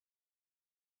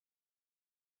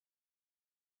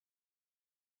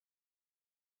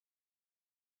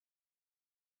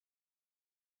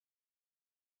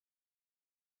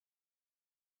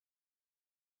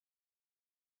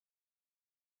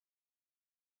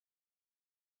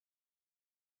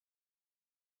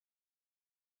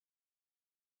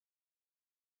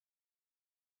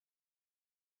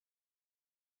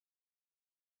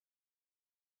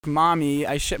Mommy,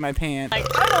 I shit my pants. Like,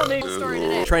 I don't need a story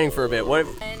today. Training for a bit. What?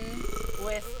 With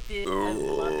the, I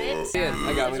love it. Yeah,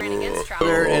 I got it. Against travel.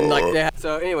 And like, they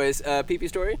so, anyways, pee-pee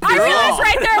story. I realized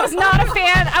right there I was not a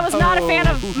fan. I was not a fan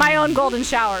of my own golden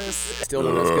showers. Still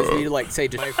don't know because we like say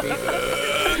just 5 feet.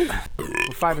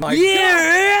 We're 5 and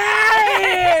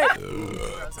Yeah!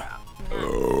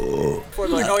 Before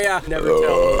they're like, oh yeah, never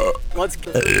tell. Let's.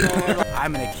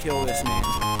 I'm gonna kill this man.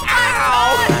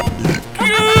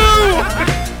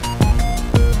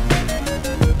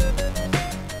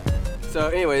 So,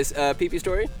 anyways, pee-pee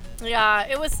story. Yeah,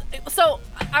 it was. So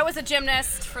I was a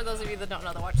gymnast. For those of you that don't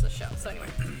know that watch this show. So anyway,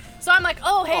 so I'm like,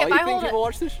 oh hey, Oh, if you I think hold people it.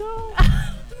 watch this show?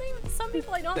 Some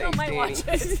people I don't Thanks, know might watch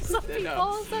Danny. it. Some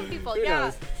knows? people, Who yeah.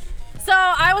 knows? So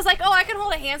I was like, oh, I can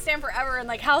hold a handstand forever, and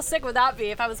like, how sick would that be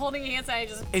if I was holding a handstand and I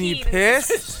just And you peed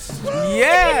pissed?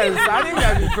 Yes, I think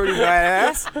that'd be pretty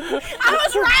badass. I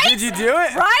was right. Did you do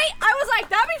it? Right? I was like,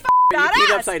 that'd be You badass.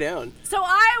 peed upside down. So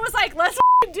I was like, let's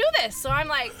do this. So I'm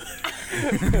like,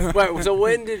 Wait, so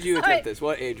when did you Sorry. attempt this?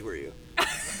 What age were you?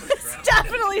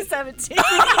 definitely 17.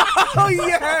 Oh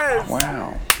yes!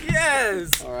 Wow.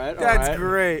 Yes. All right. That's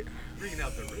great.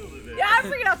 Yeah,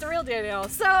 I'm freaking out the real Daniel.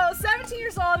 So 17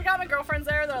 years old, I got my girlfriends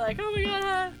there. They're like, oh my god,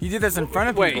 huh? You did this in front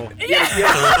of Wait. people.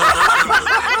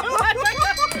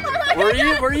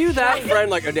 Were you that friend?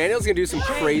 Like, Daniel's gonna do some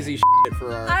crazy shit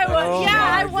for our. I was, Oh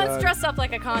yeah, I my once God. dressed up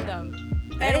like a condom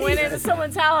and went into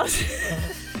someone's house.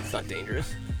 It's not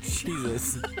dangerous.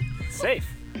 Jesus. Safe.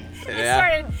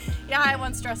 I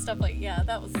once dressed up like, yeah,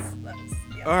 that was. Yeah.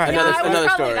 All right. Yeah, Another- I was another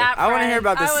probably story. that I wanna friend. hear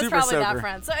about the I was super probably that soaker.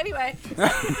 friend. So anyway.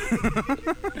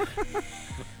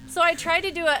 So I tried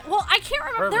to do it. Well, I can't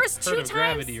remember. There was two times.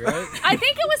 Gravity, right? I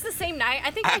think it was the same night.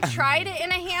 I think I tried it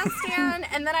in a handstand,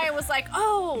 and then I was like,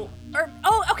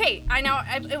 okay.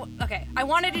 I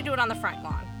wanted to do it on the front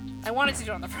lawn. That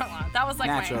was like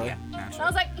Naturally. my idea. Naturally. I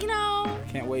was like,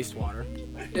 Can't waste water.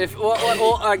 If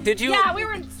did you? yeah, we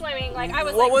were swimming. Like I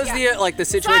was. What like, was yeah. the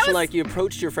situation was- like? You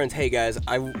approached your friends. Hey guys,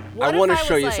 I What want if to I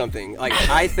show was you like- something. Like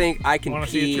I think I can Wanna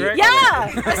see a pee. trick?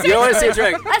 Yeah. You want to see a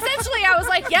trick? Essentially, I was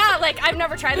like, yeah, like I've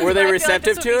never tried this. Were they but I feel like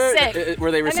receptive this to would be it? sick. Were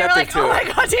they And they were receptive like, to oh my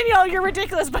it? god, Danielle, you're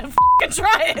ridiculous, but f***ing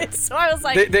try it. So I was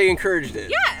like, They encouraged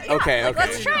it. yeah, Okay. like, okay.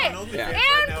 let's try it. Yeah.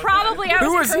 And probably I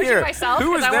Who was was encouraging here? myself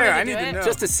Who was because I there? wanted I to need do to it. know.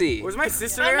 Just to see. Was my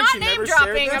sister I'm there? and not she name never dropping.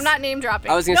 shared this? I'm not name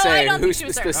dropping. I was gonna no, say I don't who think she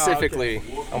was there. specifically.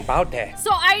 About that.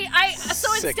 So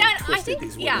so Sick instead, and I twisted, think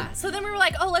these women. yeah. So then we were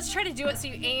like, oh, let's try to do it. So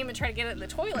you aim and try to get it in the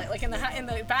toilet, like in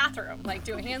the bathroom, like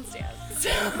do a handstand. So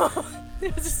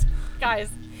it was just, guys,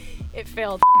 it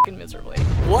failed f***ing miserably.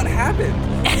 What happened?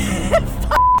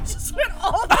 Just went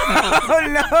all the Oh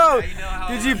no!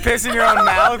 Did you piss in your own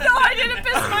mouth? No, I didn't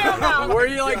piss in my own mouth. Were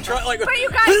you like trying like? But you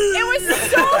guys, it was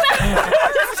so bad.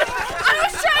 I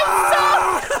was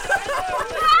trying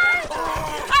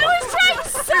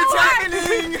so hard.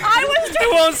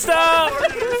 It won't stop.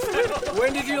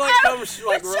 When did you like come I was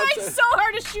like trying so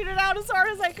hard to shoot it out as hard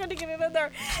as I could to get it in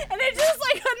there. And it just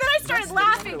like, and then I started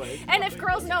laughing. And if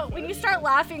girls know, when you start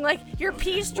laughing, like your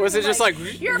pee stream. Was it just like-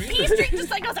 your pee stream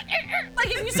just like goes like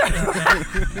if you start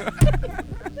laughing.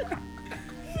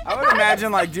 I would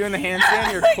imagine like doing the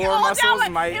handstand, your core all muscles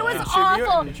down, might it was contribute.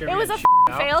 awful. It was a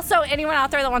fail. So anyone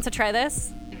out there that wants to try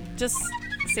this, just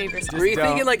save yourself. Were you don't.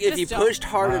 thinking like if Just you don't. pushed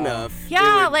hard enough? it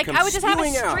Yeah, would like come I would just have a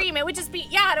spewing out? stream. It would just be,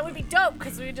 and it would be dope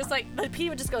because we would just like the pee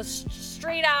would just go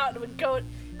straight out. It would go.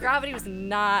 Gravity was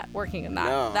not working in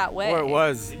No. that way. Or it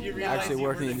was actually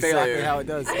working exactly Failure. how it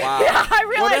does. Wow. Yeah, I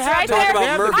realized right Talk there.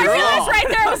 about Murphy's I realized Law. right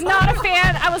there I was not a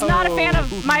fan. I was not a fan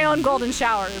of my own golden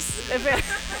showers. If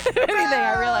anything,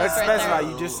 I realized Let's right specify. there.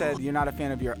 You just said you're not a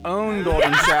fan of your own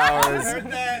golden showers.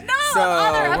 No, So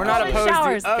other we're not golden opposed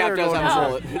showers. to other Cap does golden have a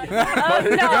showers. bullet.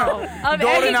 No, of any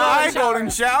Golden eye, shower. golden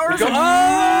showers. Excellent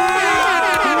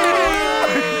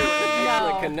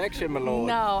No. connection, my lord.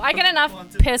 No, I get enough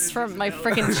piss from my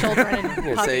freaking children and I was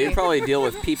gonna say you puppy. probably deal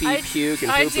with pee-pee, I- puke,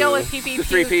 and I poo-poo. deal with pee-pee, The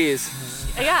three puke. P's.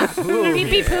 Yeah, pee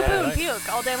pee, poo poo, and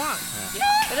puke all day long. Yeah,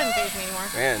 it doesn't faze me anymore.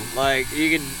 Man, like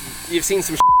you've seen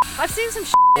some. I've seen some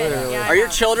shit. Yeah, Are your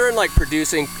children like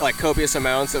producing like copious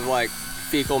amounts of like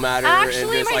fecal matter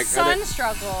Actually, and just my like? son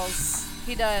struggles.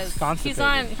 He does. Constipated. He's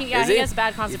on. Is He he? has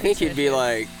bad You constipation. think he'd be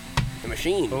like a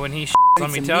machine? But when he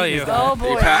let me tell you. Oh Are boy.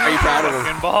 you proud of him?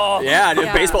 Fucking ball. Yeah, dude,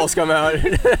 Yeah. baseballs come out.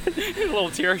 Little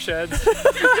tear sheds.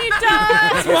 He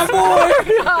does. My boy.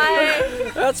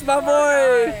 Hi. That's my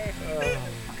boy.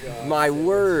 My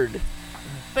word.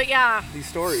 But yeah, These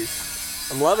stories.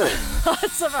 I'm loving it.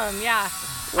 lots of them. Yeah.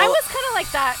 I Well- was kind of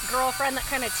like that girlfriend that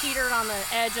kind of teetered on the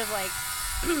edge of like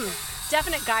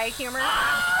definite guy humor.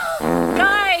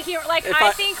 guy here. Like, If I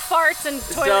I- think farts and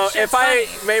toilet So shit's if I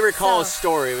funny. may recall a So-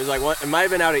 story, it was like it might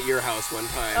have been out at your house one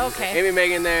time. Okay. Amy,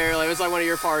 Megan there, like it was like one of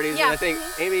your parties, Yeah. and I think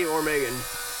Amy or Megan,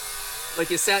 like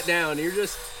you sat down, and you're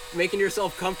just making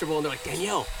yourself comfortable, and they're like,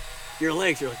 Danielle, your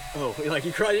legs. You're like,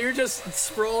 oh, you're just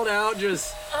sprawled out,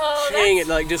 just hanging it,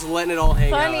 like just letting it all hang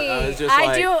Funny. out. It's just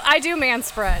I do man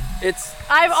spread. It's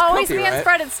I've always comfy, man right?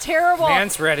 spread. It's terrible. Man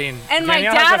spreading. And my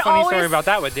Danielle has dad a funny story always- about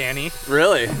that with Danny.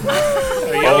 really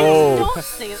Don't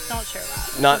say it. Don't share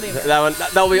that. not It'll be that one.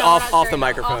 That'll be No, off not off the sharing that.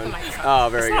 microphone. Off the microphone. Oh,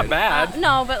 very It's not good. bad.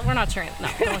 No, but we're not sharing. No,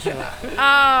 don't share that.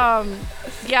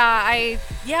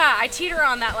 I teeter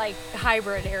on that like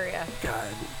hybrid area. God,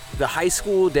 the high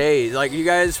school days, like you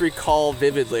guys recall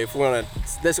vividly. If we want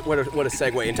to, what a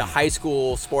segue into high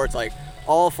school sports, like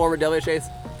all former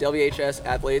WHS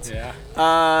athletes. Yeah.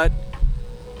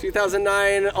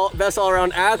 2009 best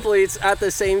all-around athletes at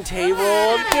the same table,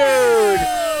 dude.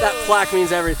 That plaque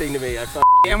means everything to me.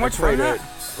 And which pray one? to it.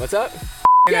 What's up?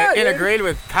 In Yeah, a dude. grade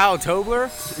with Kyle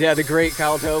Tobler. Yeah, the great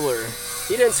Kyle Tobler.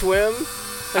 He didn't swim.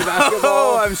 Played Oh,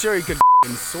 basketball. I'm sure he could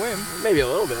swim. Maybe a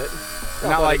little bit.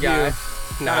 Not like a guy.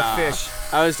 you. Not a fish.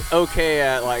 I was okay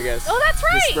at, like, I guess. Oh, that's the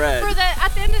right. spread. For the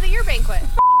at the end of the year banquet.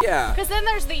 Yeah. Because then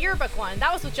there's the yearbook one.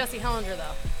 That was with Jesse Hellinger though.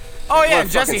 Oh yeah, What a and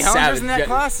Jesse fucking Hellinger's savage. in that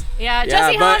class. Yeah, Yeah,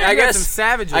 Jesse but Hellinger. I You got guess some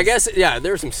savages. I guess, yeah,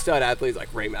 there were some stud athletes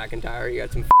like Ray McIntyre. You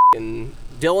got some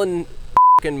Dylan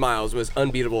Miles was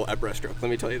unbeatable at breaststroke. Let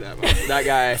me tell you that. That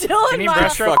guy, Dylan Can he Miles.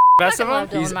 breaststroke best of Love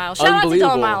them? Dylan Miles. Shout out to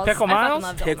unbelievable. Dylan Miles. Pickle I fucking Miles?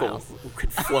 love Dylan pickle Miles.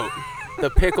 could float. The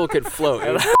pickle could float.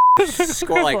 It was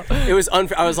score, like, it was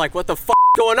unfair. I was like, what the f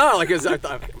going on? Like, I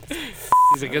thought,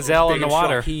 He's a gazelle in the big and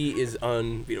water. strong. He is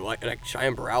unbeatable. Like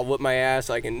Cheyenne Barral whipped my ass.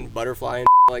 I can butterfly and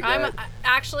like I'm that.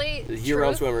 actually The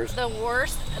year-round truth, swimmers.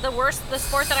 The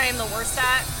sport that I am the worst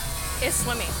at is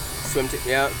swimming. Swim team.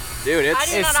 Yeah, dude, I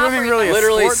it's do Is not swimming operate really that. a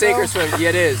literally sport, sink though? or swim. Yeah,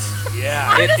 it is. Yeah.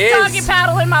 I'm It just is. doggy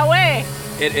paddling my way.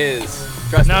 It is.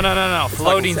 Trust me. No.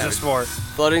 Floating's a savage. sport.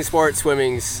 Floating sport,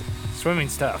 swimming's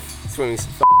Swimming's tough. f***ing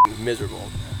miserable.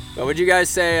 But would you guys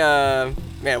say,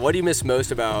 man, what do you miss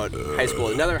most about high school?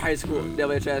 Another high school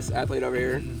WHS athlete over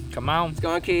here. Come on. Go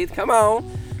on, Keith. Come on.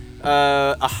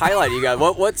 A highlight you got.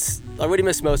 What do you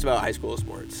miss most about high school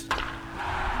sports?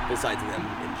 Besides them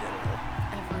in general.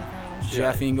 Everything.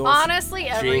 Jeff Ingles. Honestly,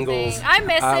 everything. Jingles. I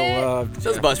miss I it. loved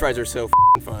Those Jeff. bus rides are so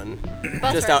fun.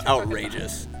 Bus Just rides are fucking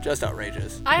outrageous. Just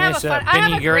outrageous. I have a Miss fun. I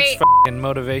Penny have a Gertz great. fucking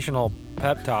motivational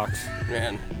pep talks.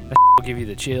 Man. Will give you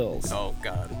the chills. Oh,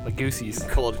 God. The goosies.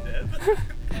 Cold.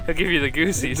 He'll give you the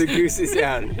goosies. The gooses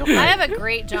down. I have a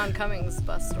great John Cummings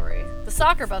bus story. The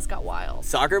soccer bus got wild.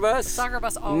 Soccer bus? Soccer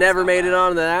bus always Never got made it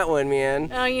wild. onto that one, man.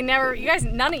 No, you guys,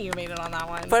 none of you made it on that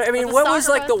one. But I mean, the what was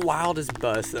soccer like the bus- wildest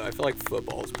bus though? I feel like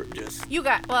football's just. You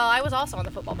got, well, I was also on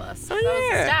the football bus. Oh, That was the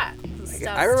yeah. stat. The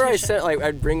stat I remember I institution. said like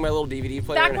I'd bring my little DVD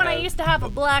player. Back and when I have- used to have a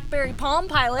BlackBerry Palm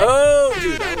Pilot. Oh,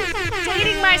 dude, that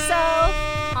Dating myself.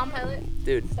 Palm Pilot. was,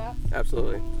 dude, Stop.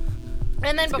 absolutely.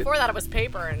 And then good. before that, it was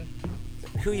paper. And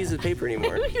Who uses paper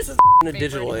anymore? who uses In the paper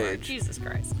digital anymore? age. Jesus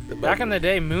Christ. Back in the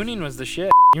day, mooning was the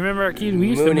shit. You remember, Keith? We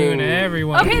used to Mooning. moon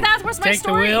everyone. Okay, that was my Take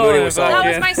story. the wheel. Mooning and was solid. That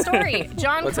was fucking- my story.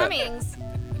 John What's that? Cummings.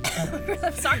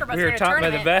 The soccer bus We ran were a taught by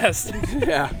the tournament, best.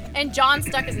 Yeah, and John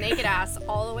stuck his naked ass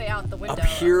all the way out the window. a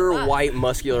pure of the bus. white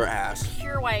muscular ass.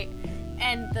 Pure white.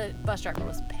 And the bus driver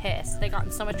was pissed. They got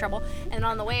in so much trouble. And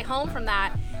on the way home from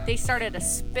that, they started a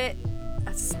spit.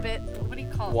 What do you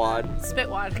call it? Wad. Spit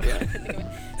wad.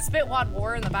 Spit wad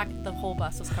war in the back. The whole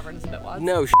bus was covered in spit wads.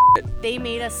 No shit. They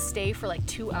made us stay for like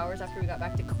 2 hours after we got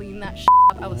back to clean that shit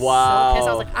up. I was Wow. so pissed.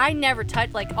 I was like, I never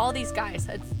touched. Like all these guys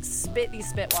had spit these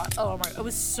spit wads. Oh my! It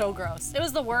was so gross. It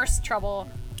was the worst trouble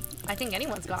I think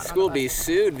anyone's gotten. School on would the be bus.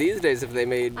 sued these days if they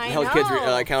made I held kids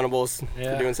know. accountable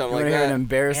Yeah. for doing something You like want to hear an that.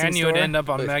 embarrassing And you would story? end up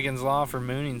on But- Megan's Law for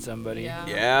mooning somebody. Yeah.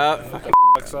 Yeah. Fucking.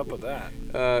 What's up with that?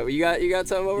 You got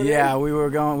something over there? Yeah, we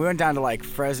went down to like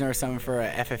Fresno or something for a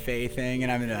FFA thing,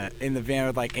 and I'm in the van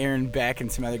with like Aaron Beck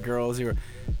and some other girls who were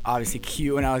obviously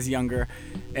cute when I was younger,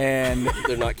 and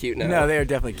They're not cute now. no, they were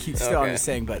definitely cute still. I'm Okay. just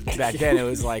saying, but back then it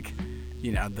was like,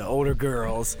 you know, the older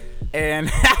girls,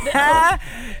 and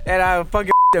and I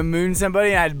fucking to moon somebody,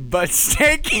 and I had butt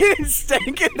stank in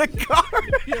the car.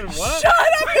 What? Shut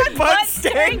up, I had butt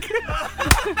stank.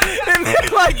 And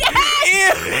then like, ew,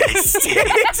 it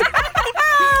stinked.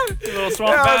 Little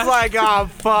swamp And I was bass. like, oh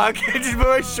fuck. I just put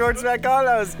my shorts back on.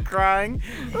 I was crying.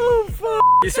 Oh fuck.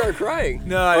 You started crying.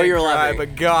 No, I oh, didn't you were cry, laughing.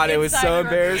 but God, it was Inside so of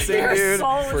her- embarrassing, your dude.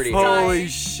 soul was Pretty dying. Holy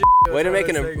shit. Way to One make of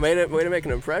an those things. way to make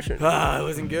an impression. Ah, it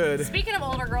wasn't good. Speaking of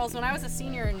older girls, when I was a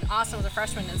senior and Austin was a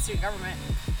freshman in student government,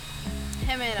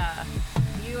 him and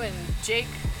you and Jake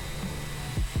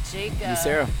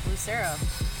Lucero. Lucero,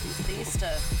 They used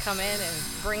to come in and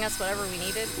bring us whatever we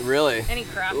needed. Really? Any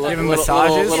crap. Give him Little-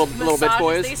 massages? Little bitch Massages,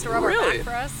 boys. They used to rub Really? our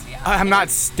back for us. Yeah. I'm not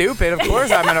stupid. Of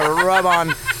course I'm gonna rub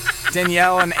on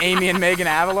Danielle and Amy and Megan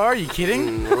Avalar. Are you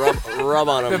kidding? Rub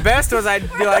on The them. best was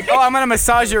I'd be like, oh, I'm gonna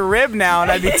massage your rib now,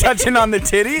 and I'd be touching on the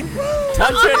titty.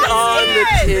 Touching on the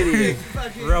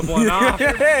titty. Rub one off.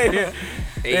 Hey.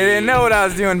 They didn't know what I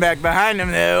was doing back behind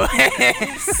them, though.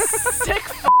 Sick.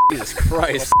 Jesus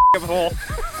Christ. Hole.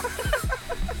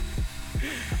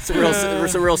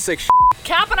 Some real sick shit.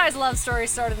 Cap and I's love story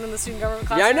started in the student government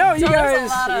class. Yeah, I know. You So there's a guys,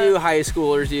 lot of- you high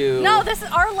schoolers, you. No, this is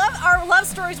our love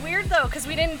story's weird though, because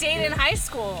we didn't date in high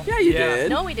school. Yeah, you Yeah. did.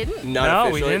 No, we didn't. Not No,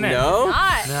 we officially. didn't. No?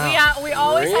 Not. No. We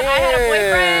always had, I had a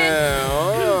boyfriend.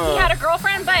 Oh. He had a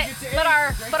girlfriend,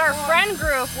 but our friend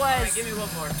group was.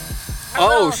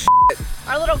 Oh,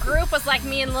 Our little group was like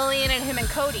me and Lillian and him and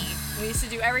Cody. We used to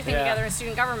do everything Yeah. together in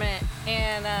student government,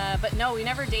 and but no, we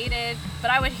never dated.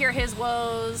 But I would hear his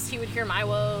woes, he would hear my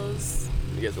woes.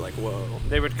 You guys are like, whoa.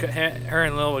 They would, her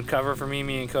and Lil would cover for me.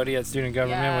 Me and Cody at student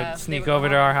government Yeah, would they sneak would over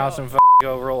to come our out house and and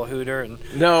go roll a hooter and.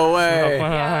 No way.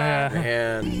 Yeah.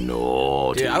 Man,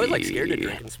 no. Dude, I was like scared to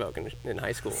drink and smoke in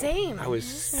high school. Same. I was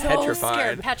So petrified.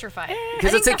 scared, petrified.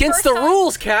 Because I it's think against first the time-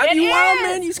 rules, Cat. It You wild is.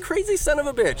 man. You crazy son of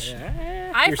a bitch.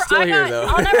 You're still I here, got, though.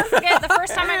 I'll never forget the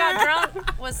first time I got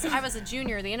drunk was I was a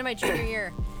junior, the end of my junior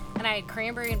year, and I had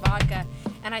cranberry and vodka,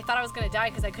 and I thought I was gonna die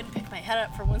because I couldn't pick my head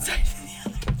up from one side to the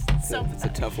other. So It's a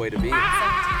tough way to be.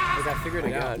 I figured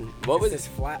it out. God. What was this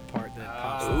flat part that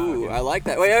pops up? Ooh, I like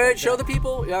that. Wait, show the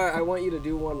people. Yeah, I want you to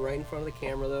do one right in front of the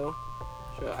camera, though.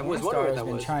 I was wondering what Star's that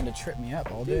been was. trying to trip me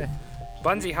up all day.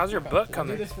 Bunzy, how's your book Do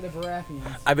coming? this for the Baratheons.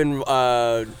 I've been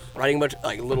writing a bunch of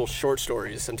like little short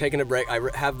stories. I'm taking a break. I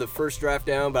have the first draft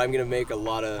down, but I'm gonna make a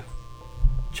lot of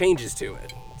changes to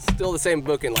it. Still the same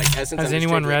book in like essence. Has I'm just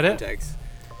anyone changing read the it? context.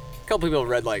 A couple people have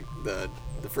read like the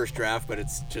first draft, but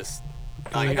it's just.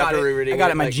 I after got it. rereading I got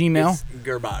it in my like, Gmail. It's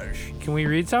garbage. Can we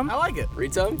read some? I like it.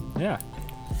 Read some? Yeah.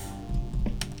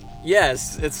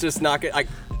 Yes, it's just not good.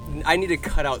 I need to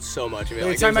cut out so much of it. Are you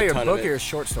Like, talking there's about a your ton of book it. or your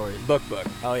short stories? Book.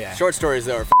 Oh, yeah. Short stories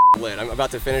though are lit. I'm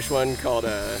about to finish one called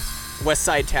West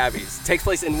Side Tabbies. It takes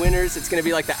place in winters. It's gonna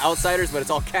be like The Outsiders, but it's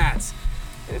all cats.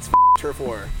 And it's turf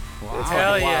war. It's Hell fucking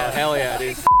wild. yeah. Hell yeah,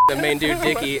 dude. The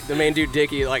main dude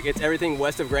Dickie, like it's everything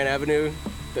west of Grand Avenue,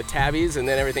 the Tabbies, and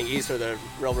then everything east are the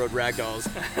Railroad Ragdolls.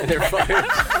 And they're fucking.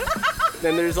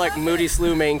 Then there's like Moody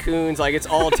Slew Maine Coons. Like it's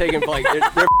all taken like they're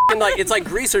fucking, like it's like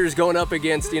greasers going up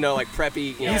against like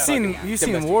preppy. You've seen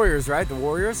domestic- Warriors, right? The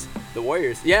Warriors. The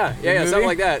Warriors. Yeah, movie? something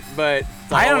like that. But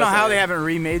it's I all don't know West how Side. they haven't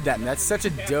remade that. That's such a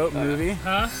dope movie.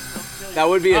 That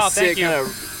would be a Oh, thank sick you. kind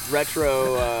of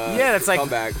retro. Yeah, that's like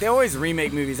comeback. they always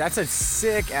remake movies. That's a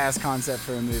sick ass concept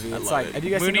for a movie. It's love like, it. have you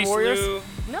guys seen Moody The Warriors? Slew.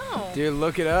 no. Dude,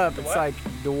 look it up. It's like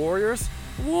The Warriors.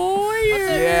 Warriors.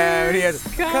 Yeah, and he has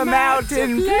come out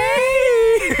and play.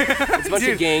 It's a bunch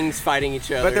of gangs fighting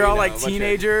each other. But they're all you know, like a bunch of-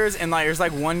 teenagers, and like there's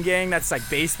like one gang that's like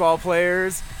baseball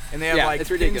players, and they have Yeah, like it's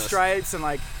ridiculous. pinstripes and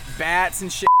like bats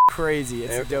and shit. Crazy.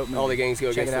 It's a dope movie. All the gangs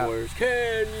go Check against it the out.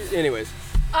 Warriors. Anyways,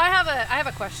 I have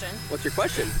a question. what's your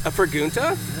question? A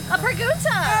Pergunta? A Pergunta.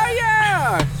 Oh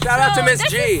yeah! Shout out to Miss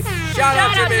this G. is- Shout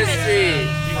out to Miss G.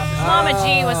 Mama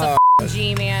G was a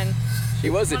G man. She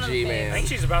was a One of the G I man. think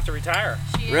she's about to retire.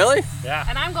 She is. Really? Yeah.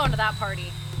 And I'm going to that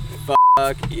party.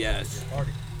 Fuck yes.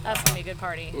 That's gonna be a good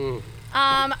party.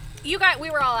 Mm. You guys, we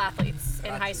were all athletes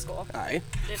in high school. Aye.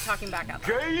 Just talking back out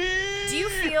there. Do you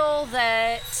feel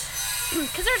that?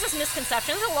 Because there's this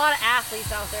misconception. There's a lot of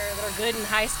athletes out there that are good in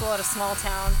high school at a small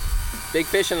town. Big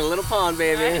fish in a little pond,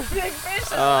 baby. Big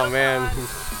fish in a Oh little man, pond.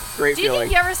 great Do you feeling.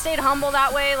 think you ever stayed humble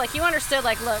that way? Like you understood,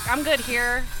 like, look, I'm good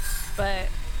here, but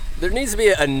There needs to be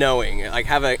a knowing, like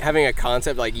having a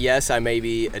concept like, yes, I may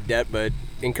be adept, but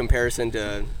in comparison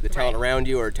to the talent Right. around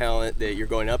you or talent that you're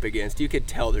going up against, you could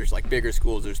tell there's like bigger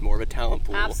schools, there's more of a talent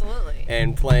pool. absolutely.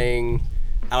 And playing,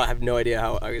 I have no idea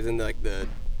how I was in like the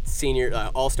senior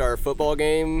all-star football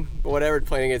game or whatever,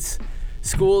 playing against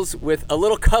schools with a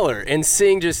little color and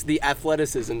seeing just the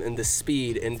athleticism and the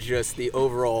speed and just the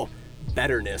overall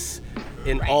betterness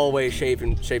in Right. all ways, shapes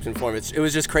and forms. It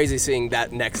was just crazy seeing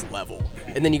that next level.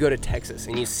 And then you go to Texas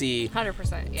and you see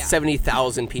 100%. Yeah.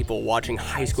 70,000 people watching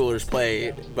high schoolers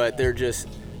play, but they're just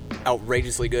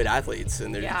outrageously good athletes,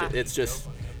 and they're Yeah. it's just.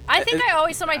 I think I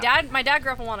always. So my dad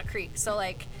grew up in Walnut Creek. So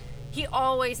like, he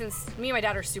always me and my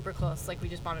dad are super close. Like we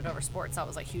just bonded over sports. That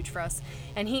was like huge for us.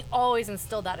 And he always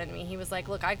instilled that in me. He was like,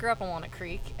 look, I grew up in Walnut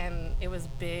Creek, and it was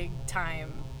big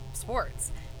time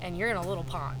sports, and you're in a little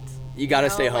pond. You gotta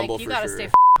know? stay Like, humble you for gotta sure. stay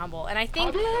humble. And I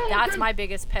think that's my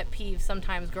biggest pet peeve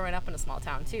sometimes growing up in a small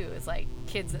town too. Is like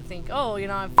kids that think, oh,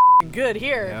 I'm good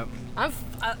here. Yep.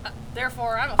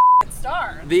 Therefore I'm a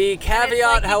star. The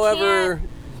caveat, you however,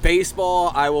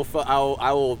 baseball, I will put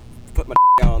my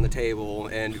out on the table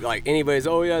and like anybody's,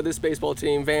 oh yeah, this baseball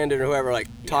team, Vanden or whoever, like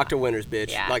talk to winners,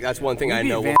 bitch. Yeah. Like that's one thing I beat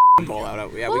know. Van We'll ball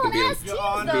out. Yeah, Well, we can beat as them. teams,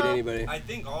 on, Beat though, anybody. I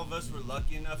think all of us were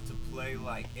lucky enough to play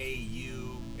like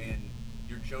AU and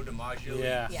your Joe DiMaggio.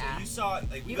 Yeah. So Yeah. you saw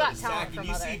like we You go got to talent SAC and from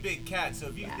you other- see big cats. So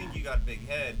if you Yeah. think you got a big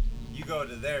head, you go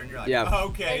to there and you're like, Yeah. oh,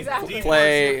 okay, Exactly. deep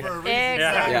Play- person for a reason.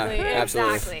 Exactly. Yeah,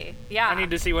 absolutely. Exactly. Yeah. I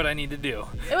need to see what I need to do.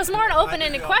 It was more an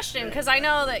open-ended question because I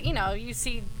know that you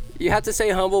see. You have to stay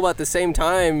humble, but at the same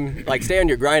time, like stay on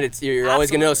your grind. You're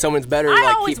always gonna know someone's better. I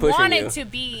Like always keep pushing wanted you. to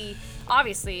be,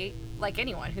 obviously, like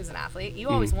anyone who's an athlete, you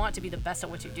always want to be the best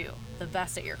at what you do, the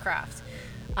best at your craft,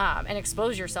 and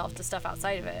expose yourself to stuff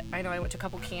outside of it. I know I went to a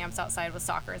couple camps outside with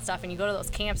soccer and stuff, and you go to those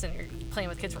camps and you're playing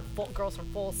with kids girls from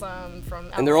Folsom,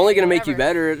 from And they're LA, only gonna make you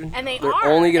whatever. better. And they're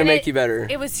only gonna And make you better.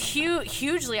 It was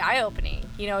hugely eye-opening,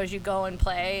 as you go and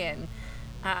play and.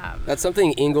 That's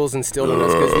something Ingles instilled in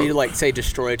us because we like say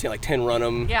destroy a team, like 10 run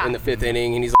them Yeah. in the 5th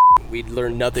inning, and he's like, we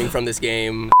learned nothing from this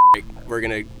game. Like, we're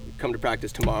gonna come to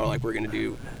practice tomorrow. Like we're gonna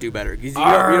do better. 'Cause you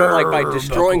don't like by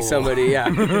destroying somebody. Yeah.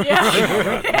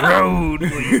 Road.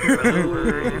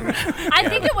 I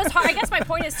think it was hard. I guess my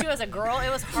point is too, as a girl, it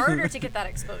was harder to get that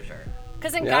exposure.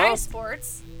 Because in Yeah. guys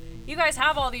sports, you guys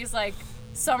have all these like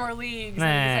summer leagues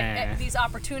and these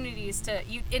opportunities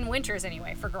in winters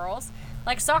anyway for girls.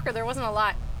 Like soccer, there wasn't a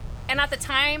lot. And at the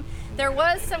time, there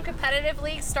was some competitive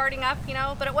leagues starting up,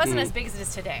 but it wasn't as big as it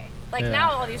is today. Like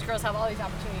now, all these girls have all these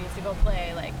opportunities to go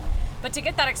play. Like, but to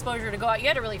get that exposure to go out, you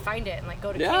had to really find it and like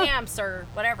go to Yeah. camps or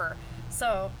whatever.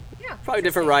 So yeah, Probably a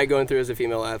different ride going through as a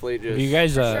female athlete. Just Have you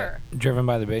guys sure. driven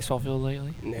by the baseball field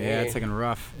lately? Nah. Yeah, it's looking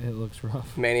rough. It looks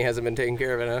rough. Manny hasn't been taking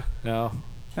care of it, huh?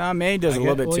 No. Manny does a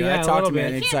little bit well, too. yeah, I a talked to little bit.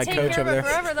 Manny you because can't I take coach care over of it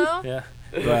there. forever though. Yeah.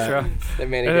 But- That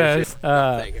Manny It goes, is.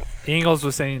 thank you. Ingles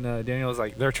was saying, Daniel was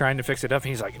like, they're trying to fix it up. And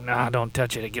he's like, nah, don't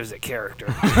touch it. It gives it character.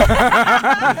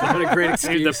 What a great Leave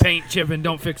excuse. the paint chipping.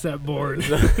 Don't fix that board.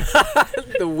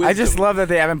 The I just wisdom. love that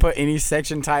they haven't put any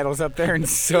section titles up there in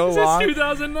so Since long.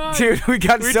 2009. Dude, we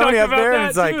got We Sony talked up about there, and that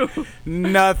it's like too.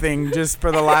 nothing just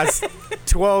for the last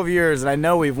 12 years. And I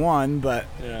know we've won, but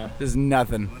Yeah. there's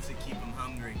nothing. Once they keep them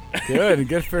hungry.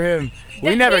 Good for him.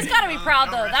 We never. He's got to be proud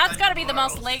though. That's got to be the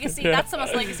most legacy. That's the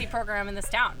most legacy program in this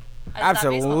town.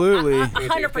 Absolutely. Let me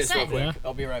take a piss real 100%. quick. Yeah.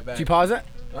 I'll be right back. Did you pause it?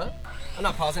 Huh? I'm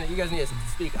not pausing it. You guys need to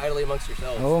speak idly amongst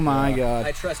yourselves. Oh my God.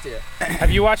 I trust you.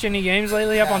 Have you watched any games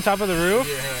lately up on top of the roof?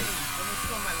 Your hand.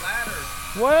 Someone's on my ladder.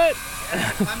 What?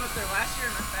 I climbed up there last year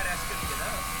and my fat ass couldn't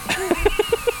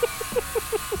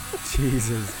get up.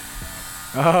 Jesus.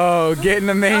 Oh, get in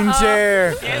the main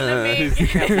chair. He's the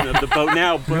captain of the boat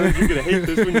now, bud. You're gonna hate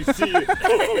this when you see it.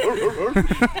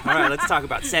 All right, let's talk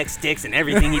about sex, dicks, and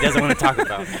everything he doesn't want to talk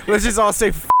about. Let's just all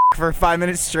say for 5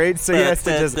 minutes straight, so he has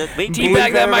to just wait till bleep you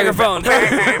Teabag that everything. microphone.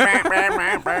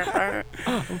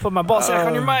 I'm put my ball sack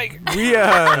on your mic. We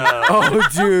oh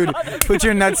dude, put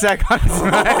your nutsack on his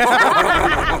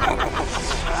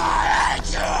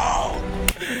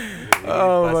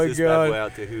Oh Bust my this bad boy God.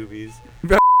 out to Hoobies.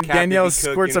 Danielle Captain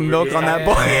be squirts some cooking, milk we're on that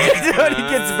gonna- boy. When he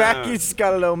gets back, he's just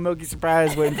got a little milky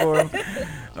surprise waiting for him.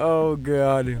 Oh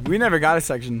God, we never got a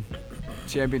section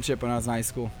championship when I was in high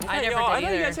school. I never I did thought you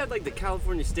either. guys had like the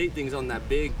California State things on that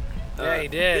big. Yeah, he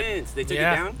did. Fence. They took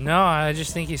Yeah. it down. No, I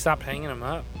just think he stopped hanging them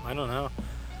up. I don't know.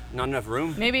 Not enough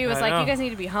room. Maybe it was I like, know. you guys need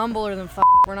to be humbler than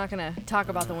We're not going to talk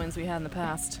about the wins we had in the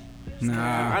past.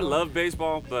 Nah. I love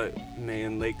baseball, but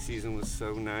man, lake season was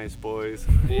so nice, boys.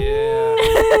 Yeah.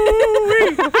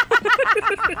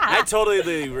 I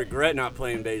totally regret not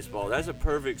playing baseball. That's a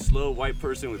perfect slow white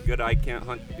person with good eye can't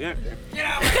hunt. Yeah.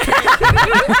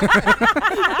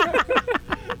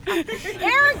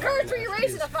 Aaron Kurtz, were you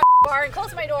racing the bar and close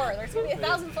to my door? There's going to be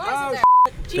 1,000 flies in there.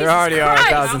 There already are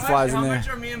Christ. 1,000 flies in How there. much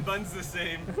are me and Buns the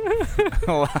same?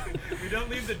 We don't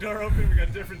leave the door open. We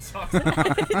got different socks.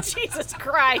 Jesus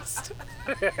Christ.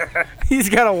 He's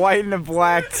got a white and a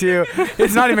black too.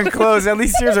 It's not even close. At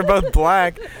least yours are both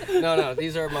black. No,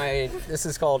 these are my. This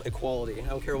is called equality. I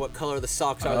don't care what color the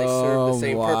socks are. They serve Oh, the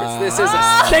same wow. purpose. This is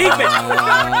a statement.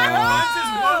 Buns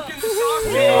is woke in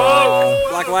socks.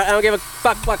 Black and white. I don't give a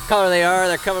fuck what color they are.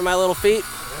 They're covering my little feet.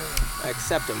 I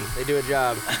accept them. They do a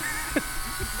job.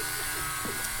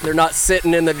 They're not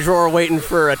sitting in the drawer waiting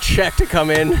for a check to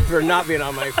come in for not being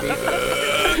on my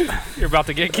feet. You're about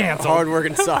to get canceled. Hard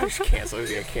working socks. Cancel. Who's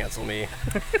gonna cancel me?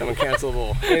 I'm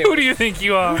uncancelable. Who Anyway, do you think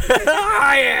you are?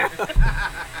 I am.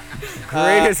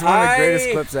 Greatest, one of the greatest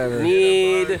I clips ever.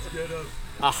 Need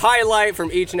a highlight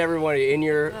from each and every one of you in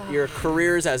your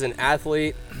careers as an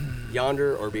athlete,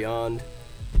 yonder or beyond.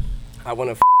 I want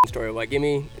to story. Like, give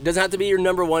me. It doesn't have to be your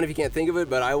number one if you can't think of it,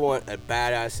 but I want a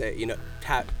badass. Say,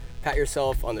 pat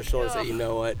yourself on the shoulder. Say, you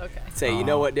know what? Okay. Say, you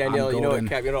know what, Danielle. I'm You know what, golden.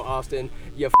 Cap. You know, Austin.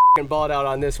 You balled out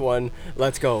on this one.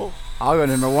 Let's go. I'll go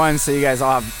number one, so you guys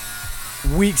all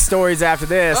have weak stories after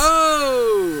this.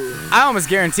 Oh. I almost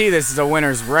guarantee this is a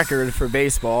winner's record for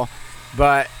baseball,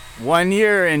 but 1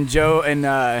 year in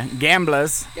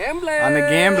Gamblers, Gambler. on the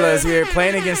Gamblers, we were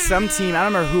playing against some team. I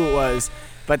don't remember who it was,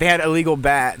 but they had illegal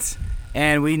bats,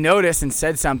 and we noticed and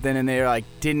said something, and they were like,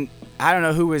 I don't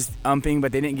know who was umping,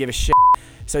 but they didn't give a shit.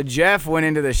 So Jeff went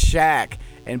into the shack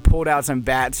and pulled out some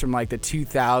bats from like the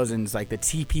 2000s, like the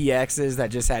TPXs that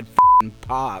just had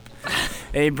pop.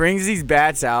 And he brings these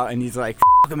bats out, and he's like,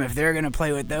 "F them, if they're gonna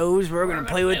play with those, we're gonna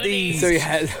play with these."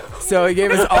 So he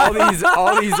gave us all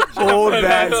these old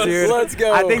bats, dude. Let's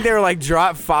go. I think they were like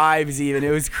drop fives even. It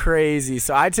was crazy.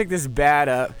 So I took this bat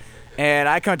up, and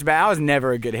I come to bat. I was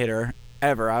never a good hitter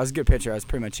ever. I was a good pitcher. I was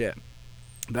pretty much it.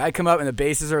 But I come up, and the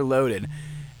bases are loaded,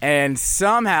 and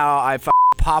somehow I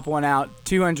pop one out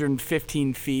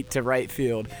 215 feet to right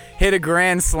field, hit a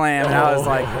grand slam, and I was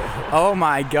like, oh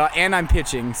my god. And I'm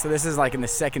pitching, so this is like in the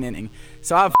second inning,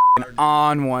 so I'm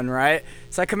on one, right?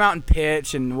 So I come out and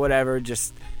pitch and whatever,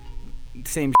 just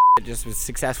same shit, just was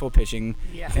successful pitching.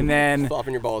 And then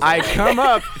Flopping your balls I out. come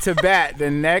up to bat the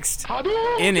next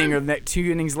inning, or the next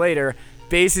 2 innings later,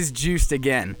 bases juiced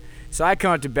again. So I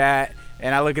come up to bat,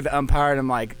 and I look at the umpire, and I'm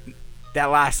like, that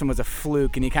last one was a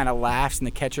fluke, and he kind of laughs, and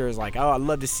the catcher is like, "Oh, I'd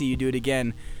love to see you do it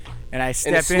again." And I In a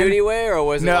step snooty way, or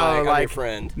was it No, like, I'm your like-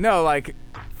 friend? No, like,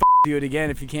 do it again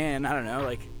if you can. I don't know,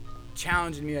 like,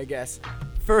 challenging me, I guess.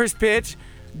 First pitch,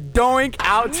 doink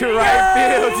out to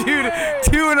right field,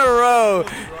 dude. 2 in a row,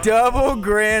 double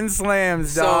grand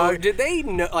slams, dog. So did they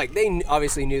know? Like, they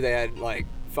obviously knew they had like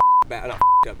not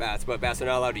up bats, but bats are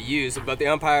not allowed to use. But the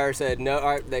umpire said no. All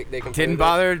right, they can. Didn't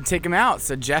bother to take him out,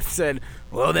 so Jeff said,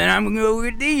 "Well, then I'm gonna go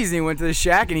get these." And he went to the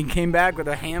shack, and he came back with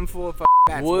a handful of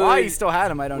bats. Why he still had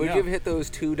them, I don't Would know. you have hit those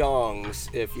 2 dongs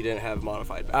if you didn't have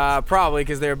modified bats? Probably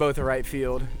because they were both a right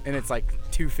field, and it's like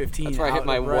 215. That's where I hit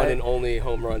my one and only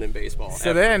home run in baseball. So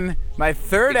ever. then, my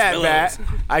third Big at bat,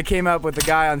 Phillips. I came up with the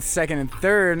guy on second and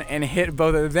third and hit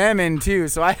both of them in too.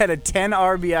 So I had a 10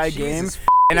 RBI game,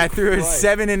 and I threw a Christ.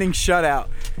 7-inning shutout.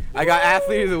 I got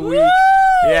athlete of the week.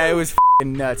 Yeah, it was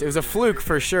nuts. It was a fluke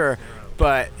for sure,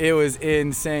 but it was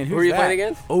insane. Who were you playing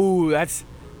against? Oh, that's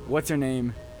what's her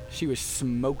name? She was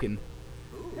smoking.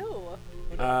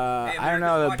 I don't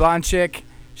know, the blonde chick.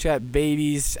 She got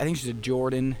babies. I think she's a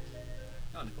Jordan.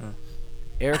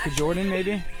 Erica Jordan,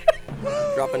 maybe.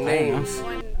 Dropping I don't know. names.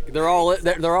 They're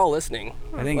all listening.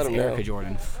 I think Let it's 'em know. Erica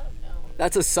Jordan.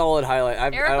 That's a solid highlight. I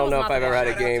Erica don't was know not if the I've ever had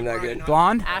a best. game that good.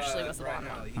 Blonde? Ashley was the blonde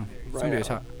one. Somebody was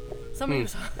now. hot. Somebody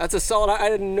was. That's a solid. I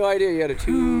had no idea you had a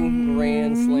 2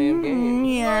 grand slam game.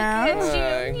 Yeah.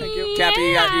 Cappy,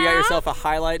 you got yourself a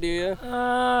highlight, do you?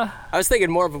 I was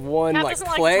thinking more of one Cap like doesn't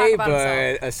like to play, talk about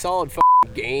but a solid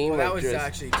game. That like, was just-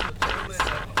 actually. Cap doesn't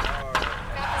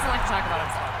like to talk about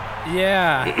himself.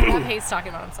 Yeah. Cap hates talking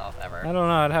about himself I ever. don't know.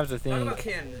 I'd have to What think. about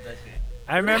Ken?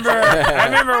 I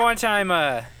remember one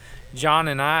time John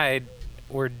and I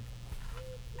were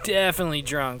definitely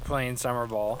drunk playing summer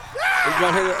ball. Did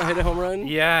John hit a home run?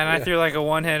 Yeah, and I threw like a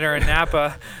one-hitter in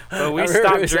Napa, but we I remember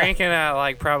stopped that. drinking at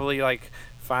like probably like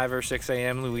 5 or 6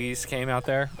 a.m. Louise came out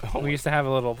there. We used to have a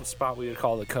little spot we would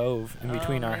call the Cove in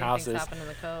between our Many things houses. happened in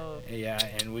the cove. Yeah,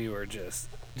 and we were just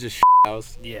Just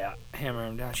house. hammering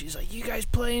them down. She's like, "You guys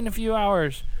play in a few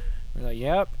hours." We're like,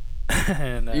 "Yep."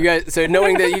 and, You guys, so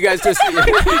knowing that you guys just,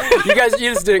 you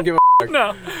just didn't give a.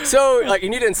 no, So like,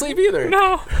 and you didn't sleep either.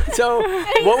 no. So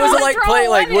what was it like playing?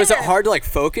 Like, was it hard to like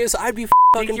focus? I'd be I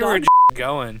fucking think you were done.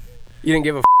 going. You didn't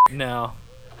give a. No.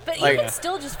 But Like- you can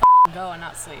still just go and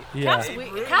not sleep. Yeah. Cap's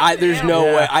Cap's There's no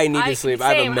Yeah. way. I need to sleep. I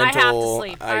have a same, I have to mental.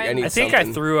 sleep. I need I think something.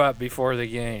 I threw up before the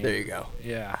game. There you go.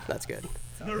 Yeah. That's good.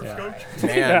 Yeah.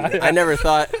 Man, I never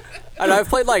thought. I've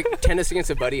played like tennis against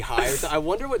a buddy high. Or something. I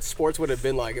wonder what sports would have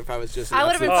been like if I was just. An I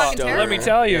would have been absolute fucking stoner. terrible. Let me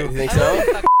tell You you, think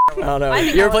so? I don't know. I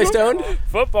think You I ever play would. stoned?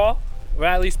 football.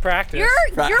 Well, at least practice.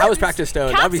 How was practice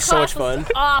stoned? That'd be Cap's so much class fun.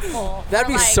 was Awful. That'd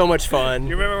be Like, so much fun.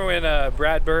 You remember when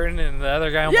Brad Burton and the other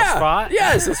guy almost Yeah. fought?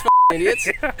 Yes, those idiots.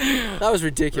 That was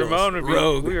ridiculous. Ramon would be,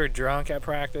 Rogue. we were drunk at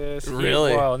practice.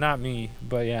 Really? Well, not me,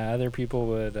 but yeah, other people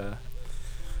would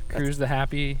cruise the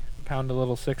happy, pound a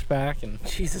little 6-pack, and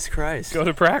Jesus Christ. go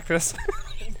to practice.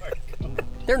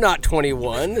 They're not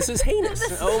 21. This is heinous.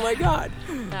 Oh my God.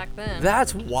 Back then.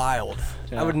 That's wild.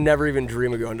 Yeah. I would never even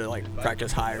dream of going to like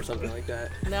practice high or something like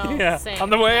that. no. yeah, Same. on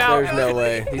the way out. There's no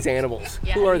way. These animals.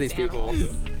 Yeah, Who are these these people?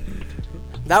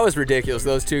 That was ridiculous.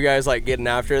 Those two guys like getting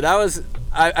after. That was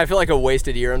I feel like a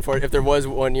wasted year. Unfortunately, if there was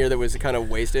one year that was kind of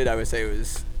wasted, I would say it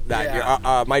was that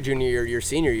year. My junior year, your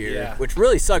senior year, which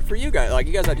really sucked for you guys. Like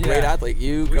you guys had great athletes.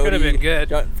 You, we could have been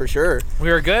good for sure. We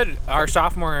were good our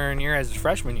sophomore year as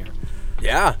freshman year.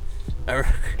 Yeah.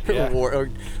 Yeah.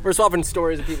 We're swapping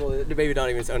stories of people that maybe don't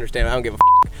even understand. I don't give a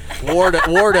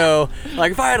Wardo,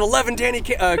 like if I had 11 Cody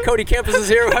campuses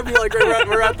here, I'd be like,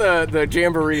 we're at the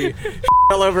jamboree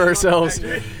all over ourselves.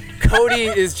 Cody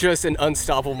is just an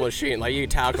unstoppable machine. Like you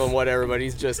tackle him, whatever, but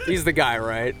he's the guy,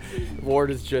 right?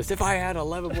 Ward is just, if I had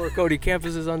 11 more Cody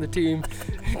campuses on the team,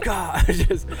 God,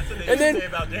 and then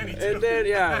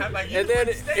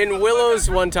in Willows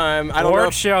one time, I don't know.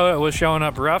 Ward was showing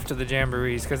up rough to the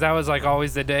jamborees because that was like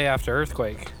always the day after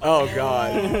earthquake. Oh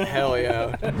God, hell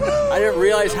yeah! I didn't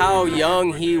realize how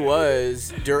young he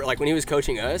was. Like when he was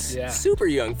coaching us, super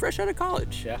young, fresh out of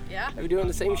college. Yeah. They were doing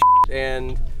the same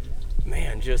and.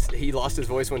 Man, he lost his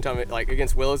voice one time, like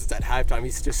against Willows. It's at halftime.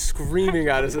 He's just screaming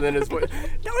at us, and then his voice.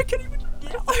 No, I can't even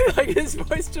yell. Like his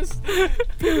voice just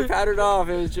pattered off.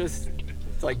 It was just.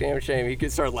 It's like damn shame. He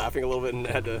could start laughing a little bit and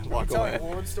had to walk away.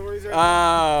 Telling stories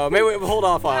right maybe hold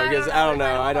off on it because I don't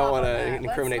know. I don't want to that.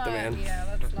 incriminate the man.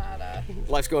 Yeah, that's not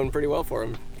Life's going pretty well for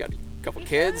him. Got a couple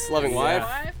kids, loving wife,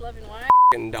 loving wife.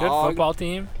 and dog. Good football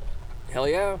team. Hell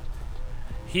yeah.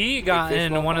 He got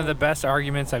in one of the best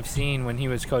arguments I've seen when he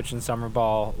was coaching summer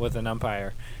ball with an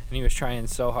umpire, and he was trying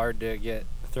so hard to get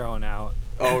thrown out.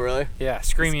 Oh really? Yeah,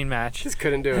 screaming match. Just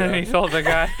couldn't do And it. he told the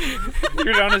guy, he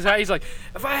was on his hat, he's like,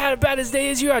 if I had a bad as day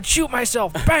as you, I'd shoot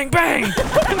myself. Bang, bang. The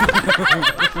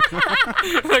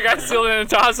guy still didn't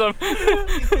toss him.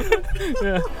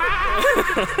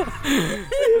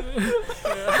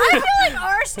 I feel like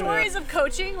our stories of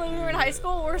coaching when we were in high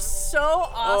school were so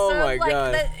awesome. Oh my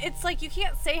God. That it's like you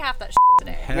can't say half that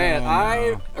today.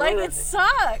 Man, Like it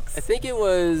sucks. I think it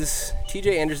was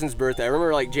TJ Anderson's birthday. I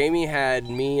remember like Jamie had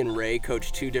me and Ray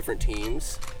coach 2 different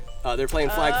teams. They're playing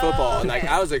flag football, and like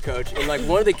I was a coach, and like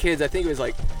one of the kids, I think it was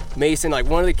like Mason, like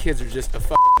one of the kids was just a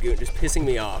goon, just pissing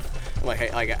me off. I'm like,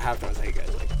 hey, like at halftime, I was like, hey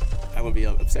guys, like I won't be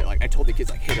upset. Like I told the kids,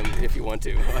 like hit him if you want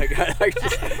to. Like I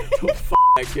just don't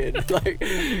that kid. Like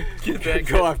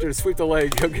go after him, sweep the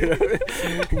leg, go get him,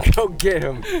 go get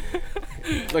him.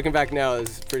 Looking back now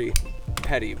is pretty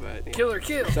petty, but Killer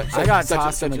kill. I got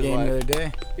tossed in the game the other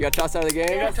day. You got tossed out of the game?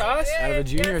 You got tossed? Out of a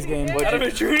juniors game. Out of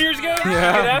a juniors game?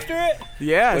 Yeah. Get after it?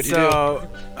 Yeah, What'd you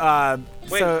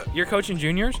Wait, so you're coaching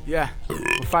juniors? yeah, we're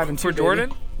 5-2 For baby.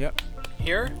 Jordan? Yep.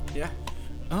 Here? Yeah.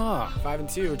 Oh.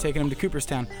 5-2. We're taking him to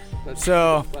Cooperstown.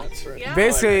 So Yeah.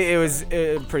 basically, it was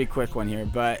a pretty quick one here,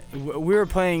 but we were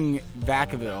playing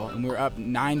Vacaville and we were up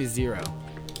 9-0,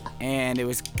 and it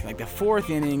was like the 4th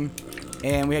inning,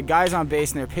 and we had guys on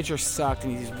base and their pitcher sucked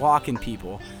and he's walking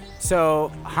people.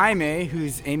 So Jaime,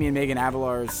 who's Amy and Megan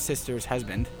Avalar's sister's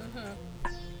husband,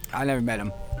 I never met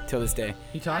him till this day.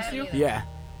 He tossed you? Yeah.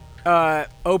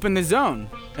 Open the zone.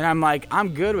 And I'm like,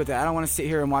 I'm good with that. I don't want to sit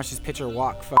here and watch this pitcher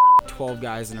walk 12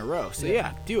 guys in a row. So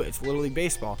yeah, do it. It's Little League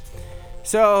Baseball.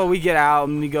 So we get out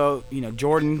and we go,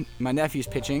 Jordan, my nephew's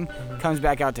pitching, comes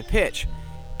back out to pitch.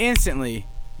 Instantly,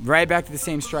 right back to the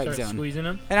same strike Start zone. squeezing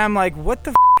him? And I'm like, what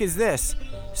the is this?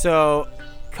 So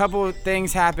a couple of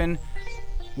things happen.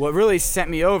 What really sent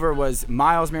me over was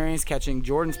Miles Marion's catching,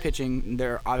 Jordan's pitching,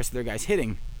 obviously their guy's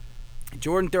hitting.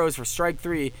 Jordan throws for strike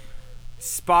 3,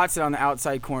 spots it on the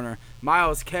outside corner.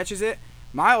 Miles catches it.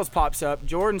 Miles pops up.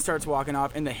 Jordan starts walking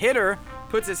off, and the hitter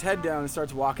puts his head down and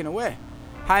starts walking away.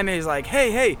 Jaime's like,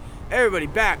 hey, everybody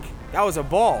back. That was a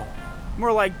ball. And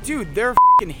we're like, dude, their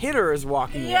hitter is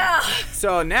walking away. Yeah.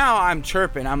 So now I'm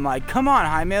chirping. I'm like, come on,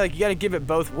 Jaime. Like, you got to give it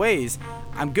both ways.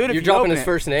 I'm good if You're you dropping open his it.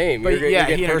 first name. But You're yeah,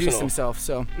 getting he introduced personal. himself.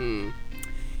 So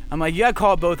I'm like, you got to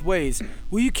call it both ways.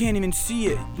 Well, you can't even see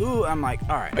it. Ooh, I'm like,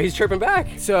 all right. Oh, he's chirping back.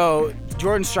 So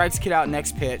Jordan strikes kid out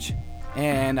next pitch,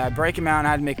 and I break him out, and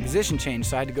I had to make a position change,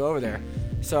 so I had to go over there.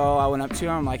 So I went up to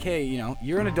him. I'm like, hey,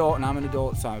 you're an adult and I'm an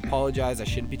adult, so I apologize. I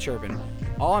shouldn't be chirping.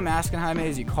 All I'm asking, Jaime,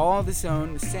 is you call the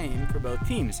zone the same for both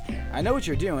teams. I know what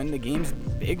you're doing. The game's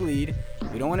big lead.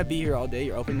 We don't want to be here all day.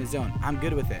 You're opening the zone. I'm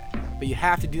good with it. But you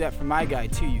have to do that for my guy,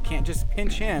 too. You can't just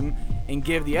pinch him and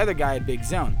give the other guy a big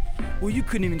zone. Well, you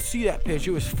couldn't even see that pitch.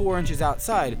 It was 4 inches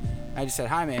outside. I just said,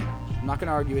 Jaime, I'm not going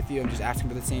to argue with you. I'm just asking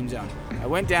for the same zone. I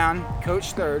went down,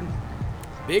 coached third,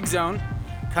 big zone,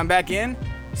 come back in,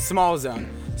 small zone.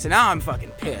 So now I'm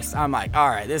fucking pissed. I'm like, all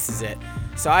right, this is it.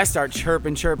 So I start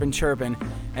chirping. And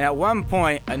at one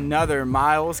point, another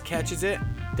Miles catches it,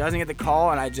 doesn't get the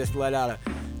call, and I just let out a,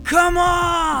 come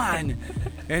on!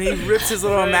 And he rips his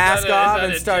little mask off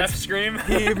and starts, scream?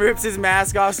 he rips his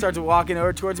mask off, starts walking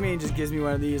over towards me, and just gives me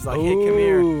one of these, like, hey, come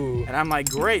here. And I'm like,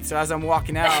 great. So as I'm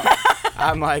walking out,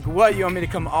 I'm like, what? You want me to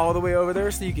come all the way over there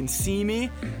so you can see me?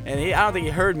 And I don't think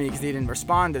he heard me because he didn't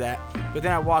respond to that. But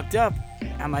then I walked up.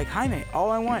 I'm like, Jaime, all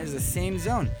I want is the same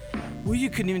zone. Well, you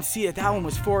couldn't even see it. That one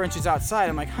was 4 inches outside.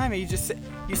 I'm like, Jaime,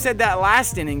 you said that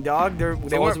last inning, dog. They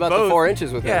weren't about both, the 4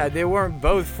 inches with Yeah, him? they weren't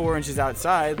both 4 inches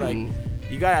outside. Like,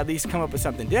 you gotta at least come up with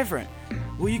something different.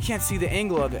 Well, you can't see the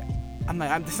angle of it. I'm like,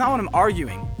 that's not what I'm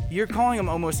arguing. You're calling them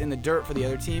almost in the dirt for the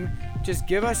other team. Just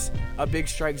give us a big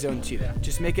strike zone too.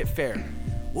 Just make it fair.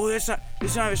 Well, it's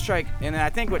not a strike. And then I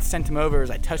think what sent him over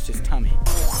is I touched his tummy.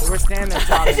 So we're standing there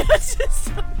talking.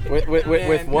 With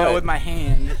And, what? No, with my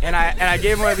hand. And I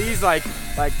gave him one of these like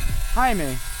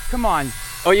Jaime, come on.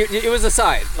 Oh, it was a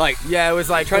side. Like, Yeah, it was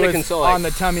like Trying it to was console, on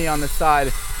the tummy on the side.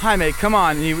 Jaime, come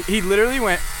on. And he literally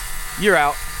went, you're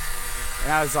out.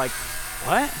 And I was like,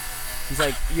 what? He's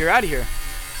like, you're out of here.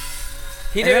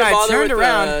 he and didn't then I bother turned with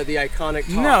around. the iconic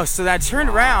talk. No, so I turned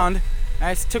around, and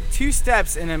I took 2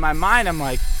 steps, and in my mind, I'm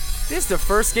like, this is the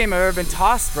first game I've ever been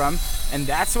tossed from, and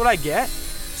that's what I get?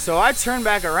 So I turned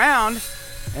back around,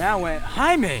 and I went,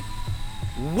 Jaime,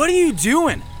 what are you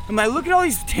doing? I'm like, look at all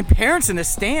these parents in the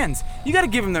stands. You gotta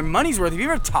give them their money's worth. Have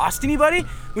you ever tossed anybody?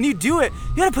 When you do it,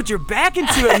 you gotta put your back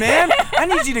into it, man. I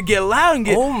need you to get loud and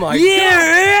get, Oh my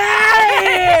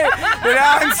yeah! And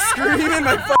I'm screaming,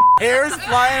 my hair's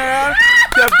flying around.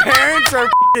 The parents are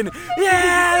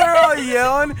yeah, they're all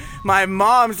yelling. My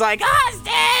mom's like,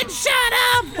 Austin, shut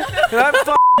up! And I'm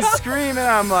screaming.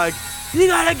 I'm like, you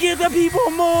gotta give the people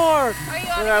more. Are you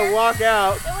And on I here? walk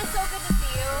out. It was so good to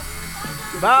see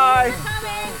you. Bye.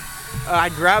 Coming. I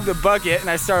grabbed the bucket and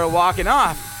I started walking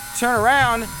off. Turn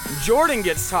around, Jordan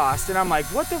gets tossed, and I'm like,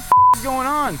 what the is going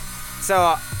on?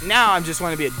 So now I just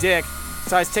want to be a dick.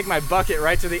 So I just take my bucket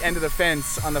right to the end of the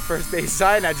fence on the first base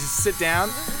side, and I just sit down.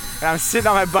 And I'm sitting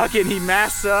on my bucket, and he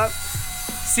masks up,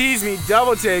 sees me,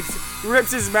 double takes,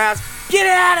 rips his mask. Get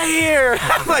out of here!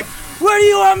 I'm like, where do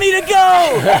you want me to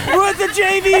go? We're at the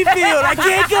JV field. I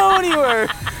can't go anywhere.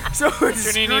 So we're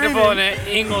When you need to pull in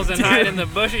Ingles and hide in the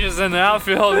bushes in the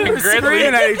outfield and We're Gridley.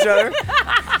 screaming at each other.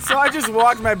 So I just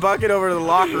walked my bucket over to the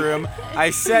locker room.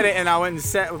 I set it, and I went and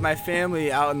sat with my family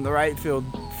out in the right field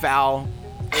foul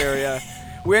area.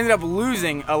 We ended up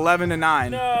losing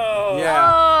 11-9. No.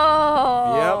 Yeah.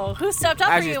 Oh. Yep. Who stepped up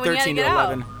for Actually, you when you had to 13 get to out?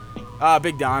 11.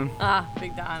 Big Don.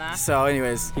 Big Donna. So,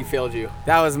 anyways, He failed you.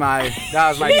 that was my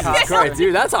top Christ,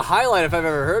 dude, that's a highlight if I've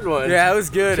ever heard one. Yeah, it was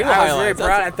good. Two I was very highlights.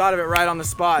 proud. I thought of it right on the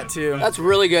spot too. That's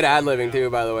really good ad-libbing too,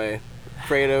 by the way.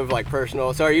 Creative, like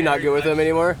personal. So are you not good with him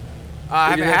anymore? I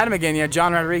haven't you had him again yet.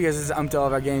 John Rodriguez has umped all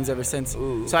of our games ever since.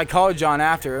 Ooh. So I called John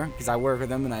after because I work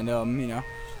with him and I know him, you know.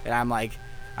 And I'm like,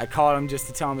 I called him just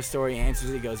to tell him the story. He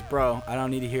answers it. He goes, bro, I don't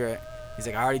need to hear it. He's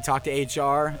like, I already talked to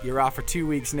HR. You're off for 2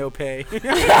 weeks, no pay.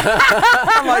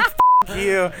 I'm like, F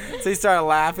you. So he started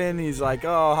laughing. He's like,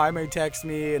 oh, Jaime texted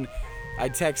me. And I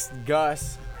text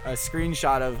Gus a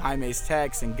screenshot of Jaime's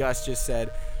text. And Gus just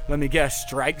said, let me guess,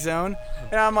 strike zone?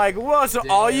 And I'm like, whoa, so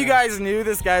all you guys knew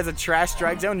this guy's a trash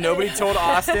strike zone? Nobody told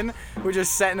Austin? We're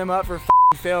just setting him up for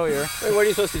failure. Wait, what are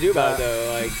you supposed to do about it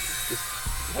though? Like, just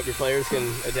hope your players can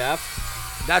adapt?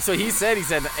 That's what he said. He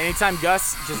said anytime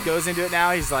Gus just goes into it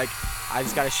now, he's like, I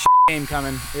just got a game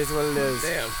coming. It is what it is.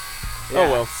 Damn. Yeah,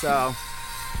 Oh, well. So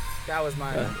that was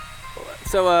my.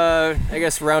 So, I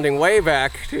guess rounding way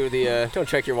back to the, don't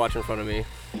check your watch in front of me.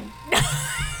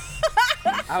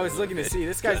 I was looking to see.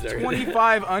 This guy's Sorry.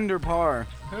 25 under par.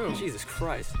 Jesus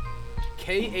Christ.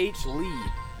 K.H. Lee.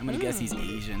 I'm gonna guess he's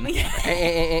Asian.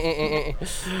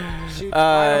 Shoots Uh,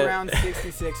 right around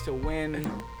 66 to win.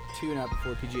 2-0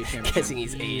 before PGA Championship. Guessing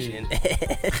he's Asian.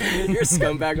 Your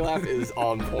scumbag laugh is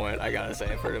on point, I gotta say.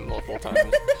 I've heard it multiple times.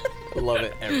 I love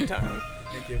it every time.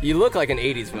 Thank you. You look like an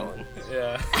 80s villain.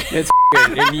 Yeah. It's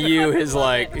and you, his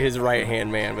right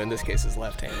hand man, but in this case, his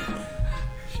left hand.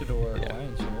 Should have worn Yeah. a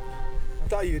lion shirt. I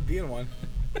thought you'd be in one.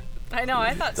 I know,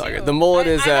 I thought all too. good. The mullet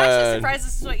is, I'm actually surprised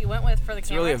this is what you went with for the It's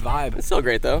camera. really a vibe. It's still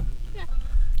great though.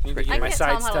 Need to I get my can't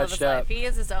tell him sides how to live his touched life. up. He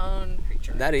is his own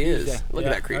creature. That he is. Yeah. Look at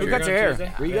that Who creature. cut your hair?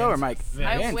 Tuesday? Rigo or Mike?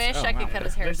 I Vince. wish Oh, I could wow. cut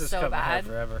his hair Vince has so cut my hair bad.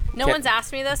 forever. No one's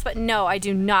asked me this, but no, I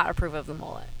do not approve of the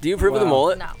mullet. Do you approve of the Wow.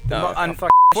 mullet? No. Well, No.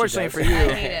 unfortunately for I you,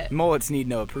 hate it. mullets need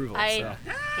no approval. I so.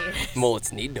 hate it.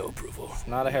 Mullets need no approval.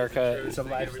 Not a haircut. It's a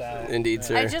lifestyle. Indeed,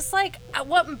 sir. I just like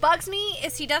what bugs me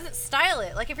is he doesn't style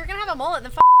it. Like if you're gonna have a mullet,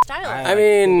 then style it. I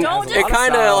mean, Don't it just-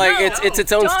 kind of style. like No. it's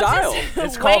its own Don't style. just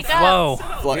It's called wake up. flow.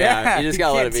 Well, yeah, you just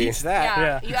gotta let it can't be. teach that. Yeah,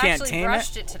 Yeah. you You can't actually tame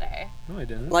brushed it today. No, I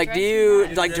didn't. Like, do Dress you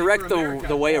you like direct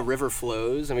the way a river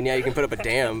flows? I mean, yeah, you can put up a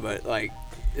dam, but like,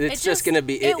 it's just gonna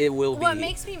be. It will be. What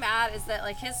makes me mad is that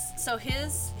like he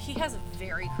has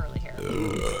very curly hair. He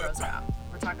grows it out.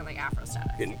 We're talking like Afro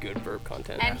status. Getting good burp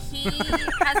content. And he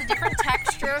has a different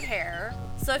texture of hair.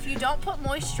 So if you don't put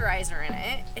moisturizer in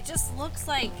it, it just looks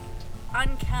like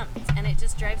unkempt, and it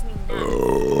just drives me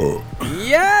nuts.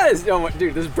 Yes! Oh,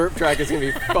 dude, this burp track is gonna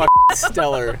be fucking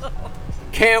stellar.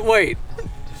 Can't wait.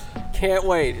 Can't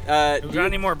wait. You got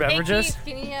any more beverages?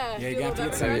 Hey, Keith, Yeah, you do a got to little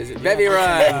get some. beverage? Bevy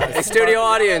Run, a studio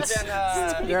audience.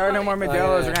 There are no more Modelo's.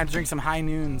 We're gonna have to drink some High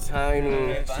Noons. I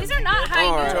know. These are not high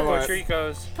All right, noon. all Choco right.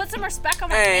 Tricos. Put some respect on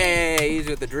my name. Hey, easy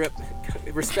with the drip.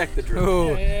 Respect the drip. Ooh.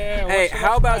 Yeah, Hey, what's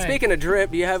how about tonight? speaking of drip?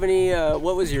 Do you have any?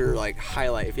 What was your like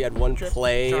highlight? If you had one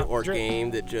play drop, or drip. game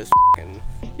that just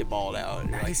you balled out. And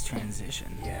you're like, Nice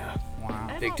transition. yeah. Wow.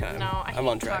 I big don't time. know. I I'm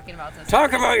on hate track. talking about this.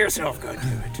 Talk about yourself. Go do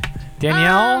it.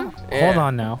 Danielle, Yeah. hold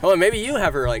on now. Hold on, maybe you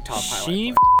have her like top highlight.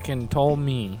 She play. fucking told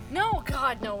me No,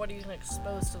 God, no. What are you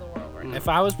exposed to the world right now? if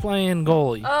I was playing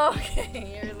goalie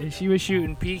Okay. and she was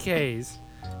shooting PKs,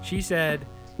 she said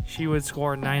she would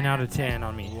score 9 out of 10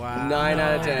 on me. Wow. 9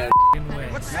 out of 10. Fucking way.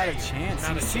 Not a chance.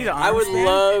 Not You a see the I would arm stand?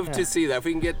 love to see that. If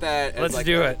we can get that as Let's like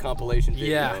do a it. compilation video.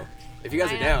 Yeah. If you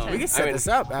guys are 9 out of down. 10. We can set this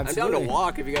up. I'm Absolutely. down to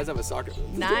walk if you guys have a soccer.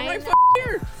 Nine. Right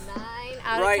here. 9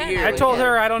 out Right of 10. here. I told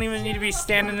her I don't even need to be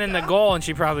standing in the goal, and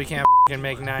she probably can't fucking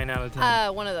make 9 out of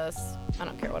 10. One of those. I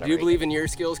don't care. Whatever. Do you believe in your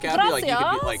skills, Cappy? Like you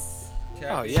could be like,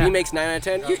 Oh she yeah. makes 9 out of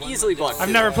 10. You easily block. I've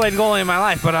two. never played goalie in my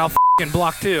life, but I'll fucking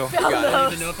block too. Got it. I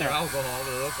don't even know if they're alcohol.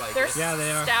 They look like They're it. Yeah, they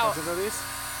are. stout. Drink one of these?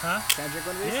 Huh? Can I drink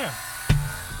one of these? Yeah.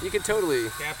 You could totally.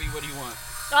 Cappy, what do you want?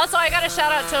 Also, I got to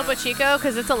shout out Topo Chico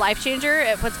because it's a life changer.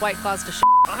 It puts White Claws to shit.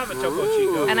 I'll have a Topo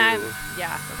Chico. And it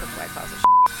puts White Claws to shit.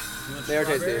 You want They are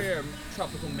tasty. strawberry or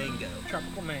tropical mango?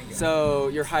 Tropical mango. So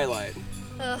your highlight.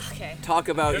 Ugh, okay. Talk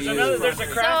about There's you. another. There's a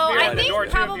So craft beer I at the think door too.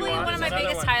 if you probably want. one of my There's another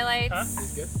biggest one.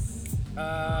 highlights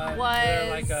Was they're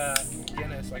like a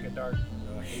Guinness, like a dark.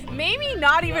 maybe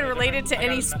not even related to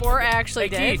any sport I actually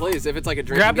Hey, did. Keith. Please, if it's like a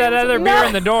drink. Grab that other beer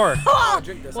in the door.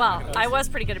 Drink this. Well, I was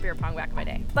pretty good at beer pong back in my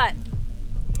day, but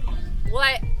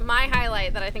what my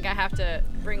highlight that I think I have to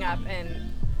bring up,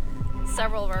 and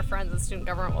several of our friends in student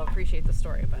government will appreciate the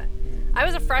story, but I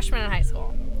was a freshman in high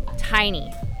school,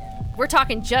 tiny. We're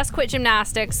talking just quit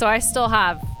gymnastics, so I'm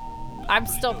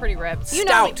still pretty ripped.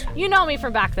 Stout. You know me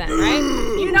from back then,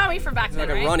 right? You know me from back then, Like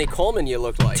a right? Ronnie Coleman, you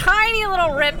look like. Tiny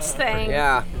little ripped thing.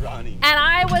 Yeah. Ronnie. And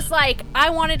I was like, I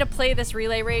wanted to play this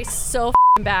relay race so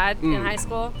f***ing bad in high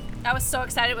school. I was so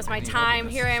excited. It was my time.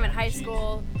 Here I am in high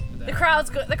school. The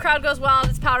crowd goes wild.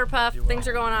 It's Powder Puff. Things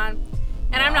are going on.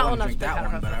 And I'm not old enough to drink play that Powder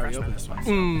one, Puff. but I for already freshmen. opened this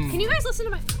one. Can you guys listen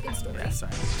to my fucking story? Yeah,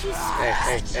 sorry.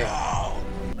 Hey.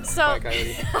 So, Hi,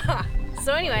 Coyote.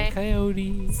 so anyway,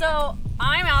 Coyote. so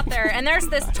I'm out there, and there's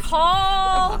this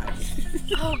tall.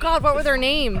 Oh God, what were their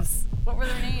names?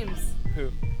 Who?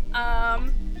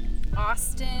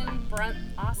 Austin,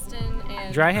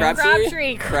 and Dry hands.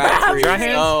 Crabtree? Crabtree. Dry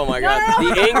hands? Oh my God.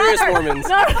 No, The angriest brother. Mormons.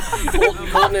 No.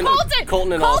 Colton and Austin.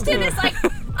 Colton is like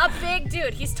a big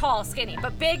dude. He's tall, skinny,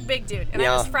 but big dude. And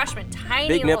I was Yeah. freshman, tiny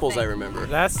Big little nipples, thing. I remember.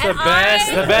 That's the And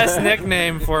best. I- The best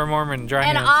nickname for a Mormon. Dry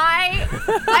And hands.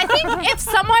 I think if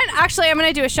someone, actually, I'm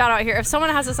gonna do a shout out here. If someone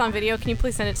has this on video, can you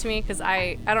please send it to me? Because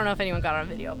I don't know if anyone got it on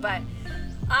video, but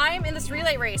I'm in this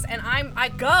relay race, and I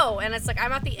go, and it's like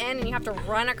I'm at the end, and you have to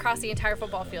run across the entire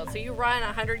football field. So you run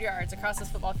 100 yards across this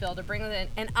football field to bring it in,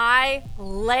 and I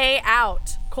lay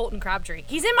out Colton Crabtree.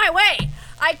 He's in my way.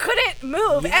 I couldn't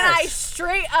move, and I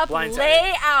straight up Blindsided.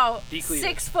 lay out Decleated.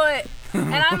 6 foot,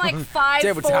 and I'm like 5'4".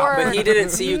 Tabletop. But he didn't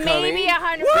see you coming. Maybe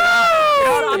 100.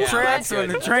 On the Yeah. tracks when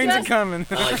the trains are coming.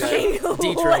 I like that.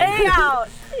 D-train. lay out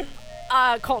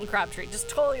Colton Crabtree. Just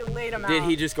totally laid him out. Did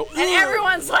he just go? And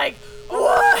everyone's like,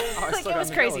 what? Like, it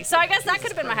was crazy. So I guess that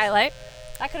could have been my highlight.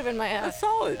 That could have been my. That's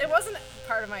solid. It wasn't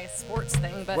part of my sports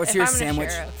thing, but What's if your I'm gonna sandwich?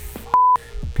 share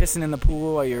Pissing in the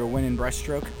pool while you're winning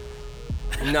breaststroke.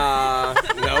 Nah,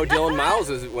 no. Dylan Miles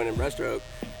is winning breaststroke.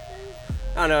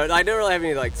 I don't know. I don't really have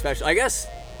any like special. I guess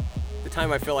the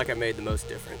time I feel like I made the most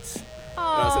difference. Oh,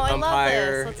 I was an I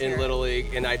umpire love this. Let's hear in it. Little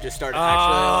League, and I just started Oh,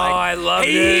 actually I loved like,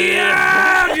 it.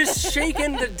 yeah, just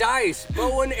shaking the dice,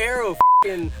 bow and arrow,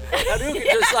 f***ing Hadouken,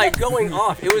 just like going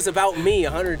off. It was about me,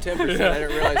 110%. I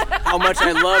didn't realize how much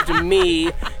I loved me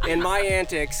and my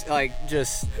antics. Like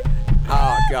just,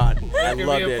 oh God, I Could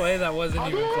loved be a it. play that wasn't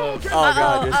even close. Oh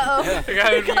God, just, Uh-oh. The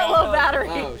guy would be Got a low all battery.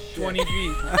 oh shit. 20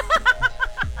 feet.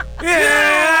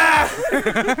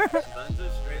 Bunzo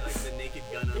straight like the Naked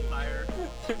Gun umpire.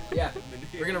 Yeah,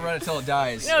 we're gonna run it till it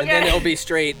dies, Okay. and then it'll be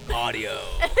straight audio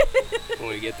when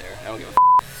we get there. I don't give a.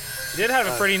 You did have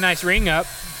a pretty nice ring up.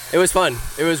 It was fun.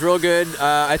 It was real good.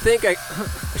 I think I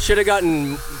should have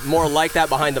gotten more like that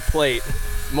behind the plate.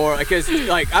 more because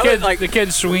like I Kid, was like the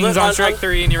kid swings on- on strike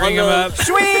 3 and you ring him the- up.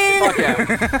 Fuck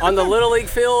yeah. On the little league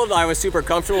field, I was super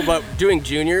comfortable, but doing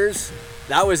juniors,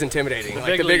 that was intimidating. Like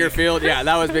big the bigger league. field, yeah,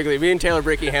 that was big league. Me and Taylor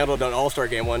Bricky handled an all-star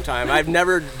game one time. I've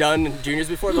never done juniors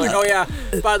before. They're like, oh yeah,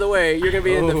 by the way, you're gonna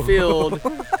be in the field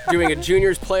doing a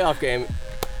juniors playoff game,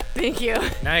 Thank you.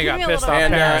 Now you Give got me a pissed little off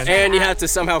bit. parents. and you have to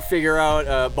somehow figure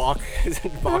out balk.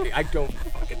 I don't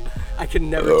fucking. I can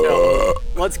never tell.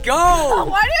 Let's go.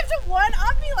 Why do you have to one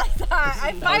up me like that?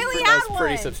 I finally That's had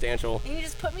pretty one. substantial. And you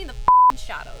just put me in the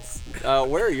shadows.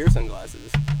 Where are your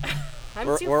sunglasses? I'm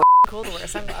Or- too or- cool to wear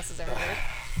sunglasses everywhere.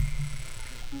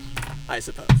 I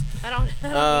suppose. I don't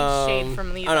need shade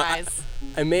from these I don't know, eyes.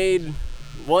 I made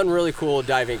one really cool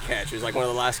diving catch. It was like one of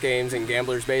the last games in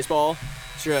Gamblers baseball.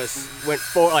 Just went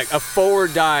for like a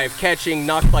forward dive, catching,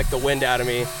 knocked like the wind out of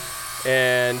me.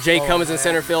 And Jay Cummins in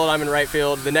center field, I'm in right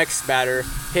field. The next batter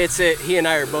hits it. He and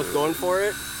I are both going for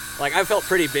it. Like I felt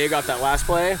pretty big off that last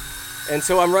play. And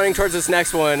so I'm running towards this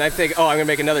next one. I think, oh, I'm gonna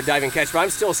make another diving catch, but I'm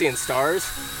still seeing stars.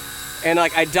 And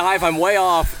like I dive, I'm way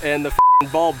off, and the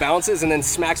ball bounces and then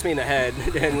smacks me in the head.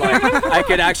 And like I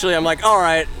could actually, I'm like, all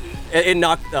right. It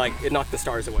knocked the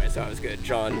stars away, so I was good.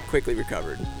 John quickly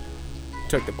recovered,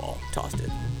 took the ball, tossed it,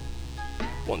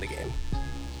 won the game.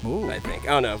 Ooh, I think. I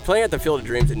don't know. Playing at the Field of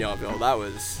Dreams in Yountville, that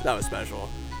was special.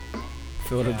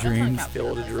 Field of Dreams.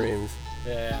 Field of Dreams,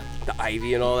 Yeah, the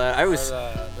ivy and all that. I or was.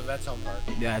 the Vets Home Park.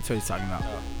 Yeah, that's what he's talking about.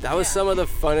 That was some of the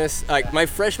funnest. Like my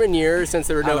freshman year, since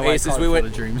there were I don't no know why I aces, call it we Field went.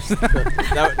 of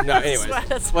Dreams. No,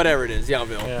 anyways, whatever it is,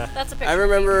 Yountville. Yeah. That's a picture. I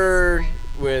remember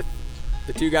with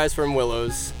the two guys from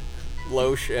Willows,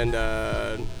 Loesch and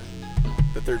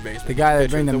the third baseman. The guy that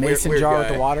pitcher, bring the weird- mason weird jar guy. with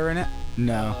the water in it?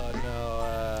 No.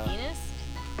 No,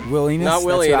 Enos? Will Enos? Not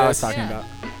Will That's what I Enos. was talking Yeah. about.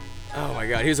 Oh my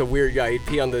god, he was a weird guy. He'd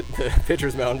pee on the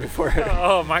pitcher's mound before.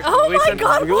 oh, Michael Oh my Gleason.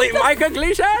 God. Micah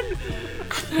Gleason!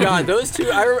 God, those two,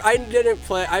 I didn't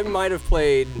play, I might have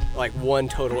played like one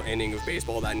total inning of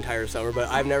baseball that entire summer, but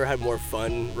I've never had more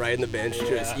fun riding the bench.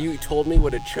 Just, you told me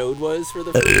what a chode was for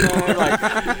the first time. Like,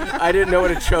 I didn't know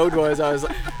what a chode was. I was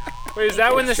like, Wait, is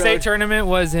that when the Sure. state tournament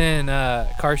was in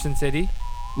Carson City?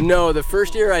 no, the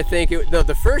first year I think,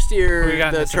 the first We year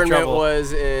got the into some tournament trouble.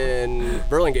 was in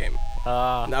Burlingame.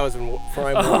 And that was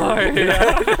before I moved.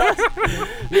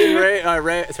 Me and Ray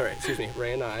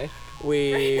and I,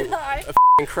 we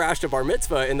f***ing crashed a bar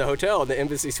mitzvah in the hotel in the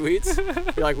Embassy Suites.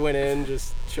 We like went in,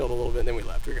 just chilled a little bit, and then we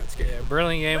left. We got scared. Yeah,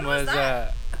 Burlingame When was was.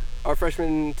 that? Our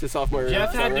freshman to sophomore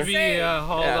Jeff had summer. to be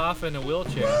hauled Yeah. off in a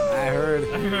wheelchair. I heard.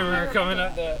 I remember coming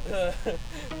up the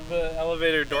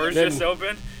elevator doors Then- just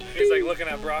open. He's like looking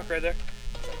at Brock right there.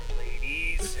 He's like,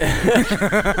 ladies.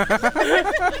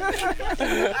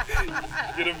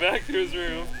 Get him back to his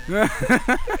room.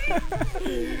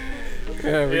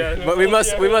 But we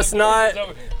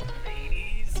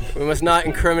must not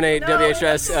incriminate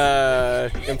WHS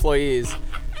employees.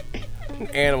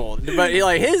 Animal, but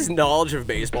like his knowledge of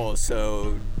baseball is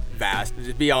so vast,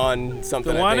 just beyond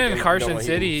something. The I one think in a Carson normal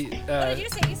City, What did you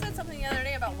say? You said something the other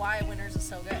day about why Winners is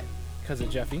so good. because of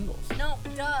Jeff Ingles. No,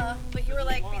 duh. But you were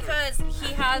like, because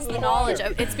he has the knowledge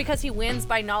of. It's because he wins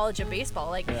by knowledge of baseball.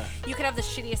 Like, Yeah. you could have the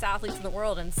shittiest athletes in the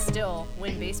world and still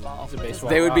win baseball. He's a which is- baseball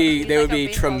They would be He's they like would a be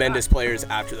baseball tremendous god. players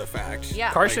after the fact.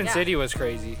 Yeah. Carson yeah. City was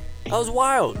crazy. That was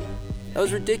wild. That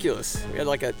was ridiculous. We had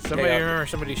like a Somebody day off. remember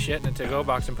somebody shit in a to-go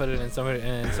box and put it in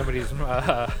somebody's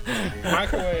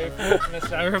microwave in a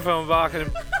styrofoam box and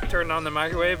turned on the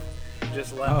microwave.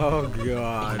 Just left. Oh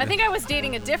god. I think I was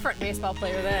dating a different baseball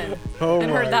player then, Oh and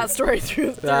heard that story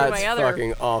through That's my other.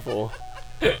 fucking awful.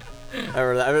 I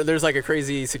remember that. There's like a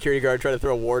crazy security guard trying to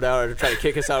throw a ward out or try to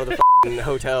kick us out of the f***ing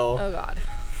hotel. Oh god.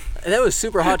 And that was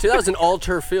super hot too. That was an all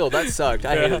turf field. That sucked.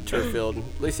 I hated turf field.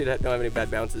 At least you don't have any bad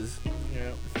bounces.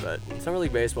 Yeah. But Summer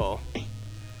League baseball,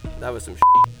 that was some.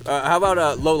 How about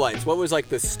lowlights? What was like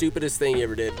the stupidest thing you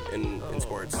ever did in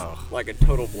sports? Like a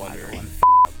total blunder.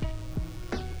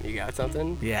 You got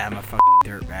something? Yeah, I'm a fucking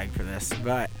dirtbag for this.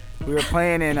 But we were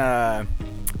playing in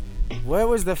what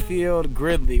was the field?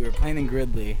 Gridley. We were playing in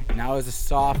Gridley, and I was a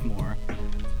sophomore,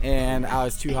 and I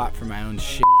was too hot for my own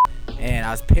shit. And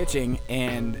I was pitching,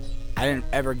 and I didn't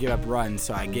ever give up runs,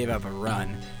 so I gave up a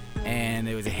run. And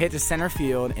it was a hit to center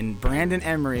field, and Brandon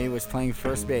Emery was playing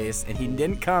first base, and he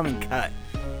didn't come and cut.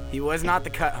 He was not the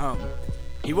cut home.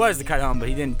 He was the cut home, but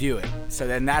he didn't do it. So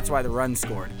then that's why the run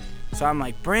scored. So I'm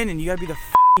like, Brandon, you gotta be the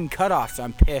f***ing cutoff. So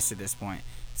I'm pissed at this point.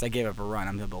 So I gave up a run.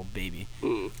 I'm the little baby.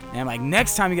 And I'm like,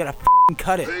 next time you gotta f***ing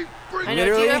cut it. I know. Do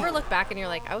Literally? you ever look back and you're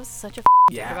like, I was such a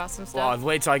dick about some Well, stuff?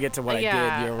 wait till I get to what I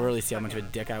Yeah. did. You'll really see how much of a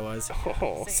dick I was.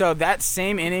 Oh. So that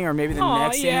same inning, or maybe the Aw,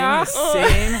 next yeah.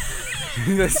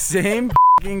 inning, the same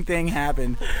fucking thing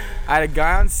happened. I had a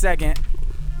guy on second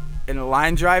and a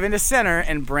line drive into center,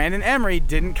 and Brandon Emery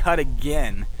didn't cut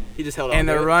again. He just held on. And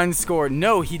to the it? run scored.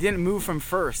 No, he didn't move from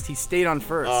first. He stayed on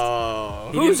first. Oh.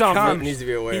 He didn't come. Needs to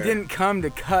be aware. He didn't come to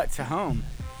cut to home.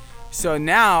 So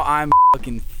now I'm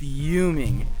fucking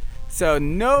fuming. So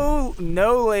no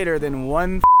later than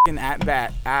one fucking at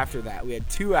bat after that, we had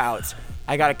 2 outs.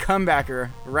 I got a comebacker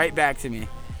right back to me,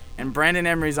 and Brandon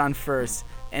Emery's on first,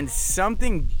 and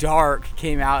something dark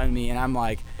came out in me, and I'm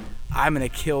like, I'm gonna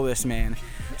kill this man.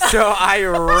 So I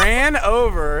ran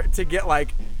over to get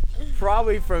like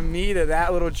probably from me to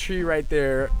that little tree right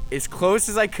there, as close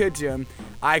as I could to him.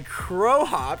 I crow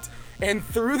hopped and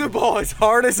threw the ball as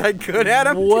hard as I could at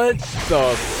him. What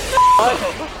the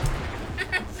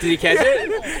Did he catch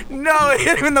it? No, it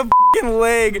hit him in the fucking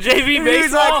leg. JV And he was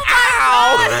baseball? like,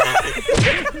 ow!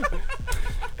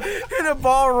 And the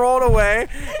ball rolled away,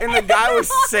 and the guy was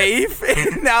safe.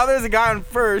 And now there's a guy on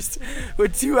first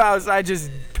with 2 outs. I just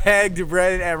pegged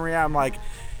Brandon Emery. I'm like,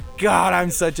 God,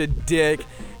 I'm such a dick.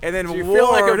 And then You Ward,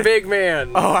 feel like a big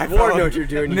man. Oh, I Ward felt know what you're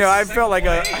doing. No, I felt like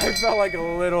a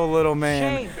little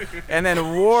man. And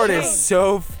then Ward is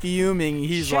so fuming.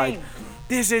 He's like,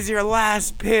 "This is your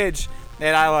last pitch."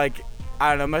 And I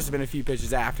don't know, must have been a few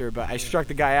pitches after, but I struck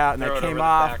the guy out and Throw I it over came the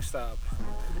off. backstop.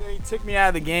 And then he took me out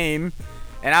of the game,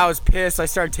 and I was pissed. I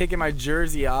started taking my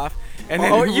jersey off. And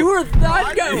then Oh, you were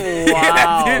that guy? Yeah,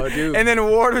 Wow, dude. And then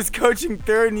Ward was coaching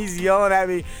third, and he's yelling at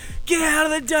me, "Get out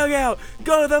of the dugout!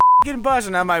 Go to the fucking bus!"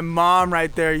 And now my mom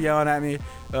right there yelling at me.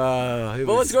 What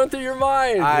was going through your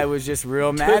mind? I was just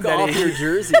real mad Took off that your he.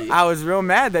 jersey. I was real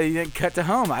mad that he didn't cut to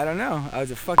home. I don't know. I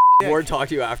was a fucking dick. Ward talked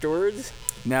to you afterwards?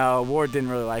 No, Ward didn't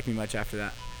really like me much after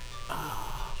that.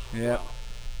 Yep.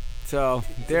 So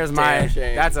there's my. damn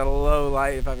shame. That's a low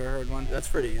light if I've ever heard one.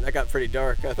 That got pretty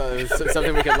dark. I thought it was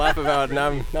something we could laugh about,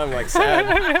 and now I'm like sad.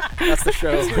 That's the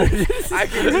show. I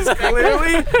can just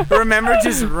clearly remember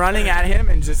just running at him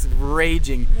and just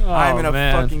raging. I'm gonna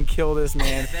man. fucking kill this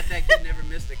man. Bet that kid never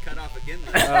missed a cutoff again.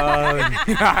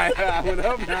 I would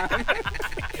hope not.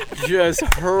 Just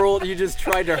hurled. You just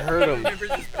tried to hurt him. Remember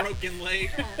this broken leg?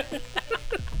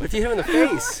 What if you hit him in the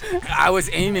face? I was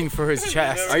aiming for his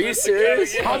chest. Are you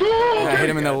serious? And I hit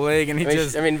him in the leg, and he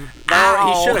just. I mean,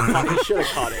 Ow. he should have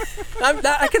caught it.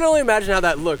 I can only imagine how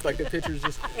that looked. Like the pitcher's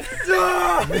just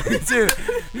Dude,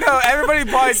 no, everybody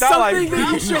probably thought something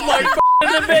that you should like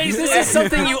in the base. This is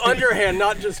something you underhand,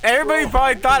 not just. Everybody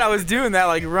probably thought I was doing that,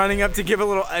 like running up to give a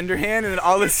little underhand, and then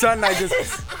all of a sudden I just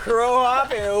crow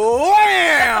up and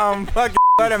wham! Fucking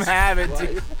let him have it,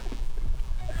 dude.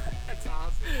 That's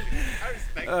awesome. I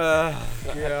respect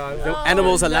No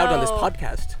animals allowed on this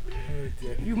podcast.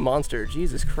 You monster,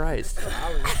 Jesus Christ.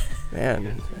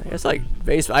 Man, it's like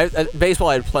baseball. Baseball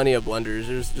I had plenty of blunders.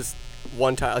 There's just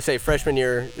one time, I say freshman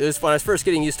year, it was when I was first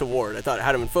getting used to Ward. I thought I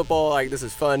had him in football, like this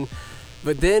is fun.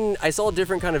 But then I saw a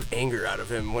different kind of anger out of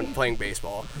him when playing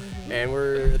baseball. And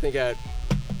we're, I think, at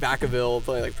Vacaville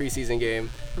playing like preseason game.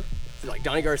 Like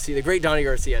Donnie Garcia, the great Donnie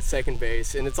Garcia at second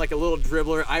base, and it's like a little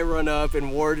dribbler. I run up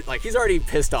and Ward, like he's already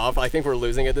pissed off. I think we're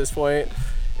losing at this point,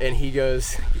 and he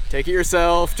goes, "Take it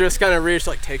yourself." Just kind of reached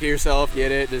like, "Take it yourself,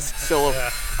 get it." Just still,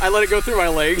 I let it go through my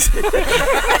legs.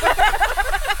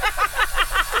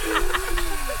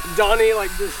 Donnie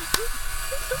like just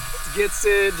gets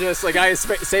it, just like I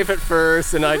safe at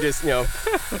first, and I just,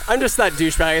 I'm just that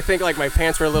douchebag. I think like my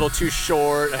pants were a little too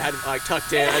short. I had like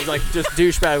tucked in. I was like just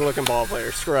douchebag looking ball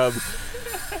player, scrub,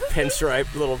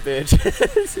 pinstripe little bitch.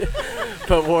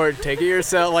 But Ward, take it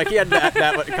yourself. Like he had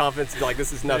that much confidence. Like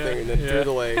this is nothing, and then through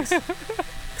the legs.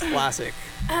 Classic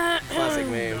meme. Don't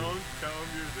tell me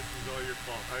this is all your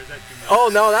fault. Or is that too much? Oh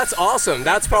no, that's awesome.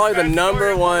 That's probably the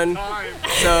number one.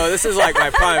 So this is like my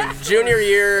prime junior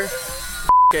year.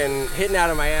 And hitting out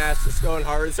of my ass, just going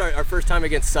hard. It's our first time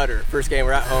against Sutter. First game,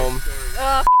 we're at home.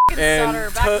 And Sutter.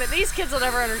 Back then, these kids will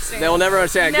never understand. They will never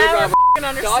understand. Never Good rivalry. f***ing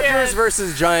understand. Dodgers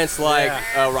versus Giants like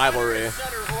a rivalry.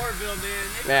 Sutter Orville, man.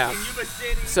 Yeah. In Yuba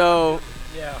City. So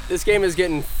this game is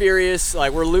getting furious.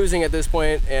 Like we're losing at this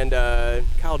point, and the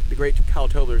great Kyle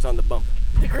Tobler's on the bump.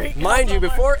 Mind you,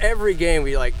 before every game,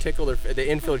 we like tickle the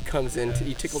infield comes in.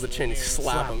 You tickle the chin, you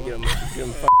slap him, get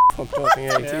him pumped up.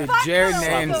 Yeah, Dude, Jared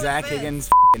and Zach Higgins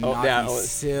knocked me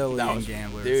silly in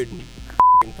gamblers. Dude,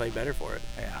 play better for it.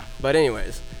 Yeah. But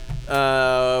anyways,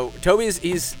 Tobler's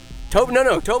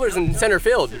in center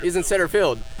field. He's in center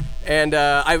field. And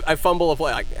I fumble a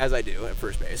play, like, as I do at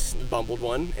first base. Bumbled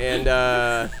one.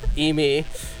 And me.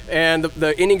 And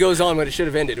the inning goes on when it should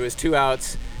have ended. It was 2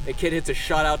 outs. The kid hits a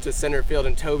shot out to center field,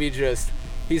 and Toby just,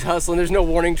 He's hustling. There's no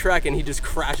warning track, and he just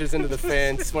crashes into the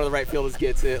fence. One of the right fielders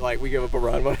gets it. Like, we give up a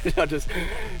run. Just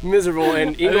miserable.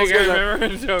 And Ingles goes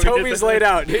up. Toby's laid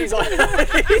out. He's like,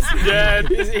 he's dead.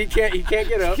 He can't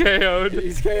get up. KO'd.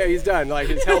 He's done. Like,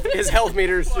 his health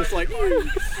meter's just like.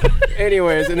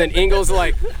 Anyways, and then Ingles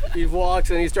like he walks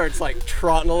and he starts like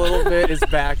trotting a little bit. His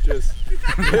back just.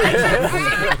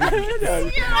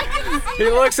 He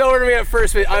looks over to me at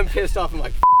first, but I'm pissed off. I'm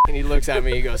like, and he looks at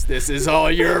me. He goes, "This is all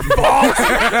your fault." Like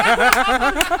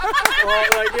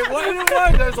it was.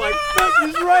 I was like, "Fuck,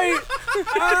 he's right."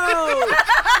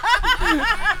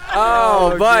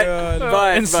 Oh,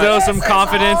 but instill some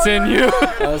confidence in you.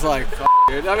 I was like, "Fuck,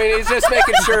 dude." I mean, he's just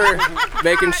making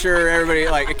sure everybody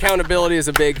like accountability is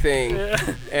a big thing,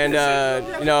 and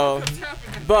you know.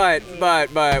 But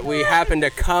we happened to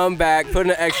come back, put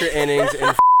in extra innings,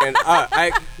 and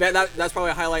that's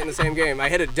probably a highlight in the same game. I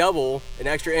hit a double in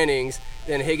extra innings,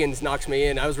 then Higgins knocks me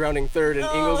in. I was rounding third, and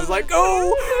Ingles is like,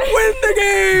 "Go win the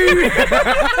game!" Win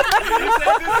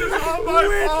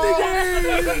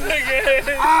the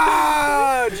game!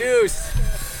 Ah, juice.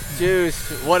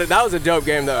 That was a dope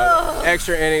game though.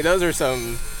 Extra inning. Those are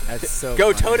some. That's so.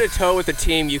 Go funny. toe to toe with the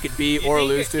team you could beat or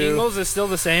lose to. Ingles is still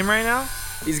the same right now?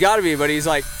 He's got to be, but he's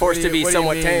like forced to be what do you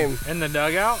somewhat mean? tame. In the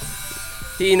dugout?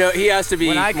 He has to be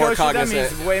When I more coached with him,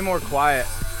 cognizant. he's way more quiet.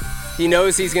 He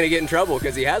knows he's gonna get in trouble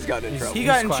because he has gotten in trouble. He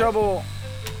got in quiet. trouble.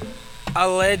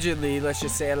 Allegedly, let's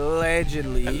just say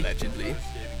allegedly,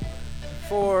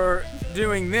 for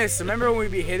doing this. Remember when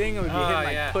we'd be hitting and we'd be hitting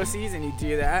like yeah. pussies, and you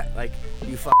do that, like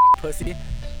you pussy.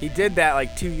 He did that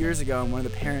like 2 years ago, and one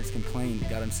of the parents complained,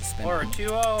 got him suspended. Or a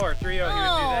 2-0 or 3-0, he would do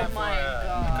that for my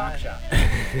a cock shot.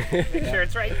 Make sure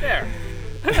it's right there.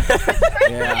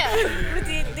 Yeah. With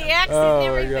the accent Oh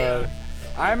and my everything. god.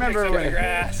 I remember Next to the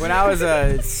grass. when I was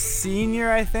a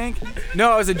senior, I think.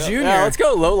 No, I was a junior. Yeah, let's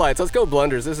go lowlights. Let's go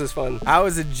blunders. This is fun. I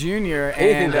was a junior,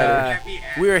 Anything and better.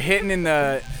 we were hitting in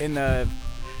the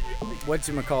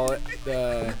whatchamacallit,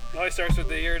 the Always starts with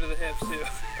the ear to the hips, too.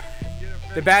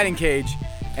 the batting cage,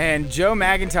 and Joe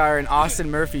McIntyre and Austin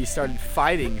Murphy started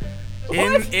fighting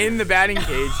in the batting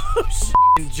cage.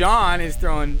 And John is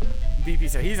throwing BP,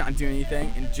 so he's not doing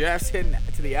anything, and Jeff's hitting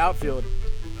to the outfield,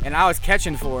 and I was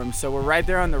catching for him, so we're right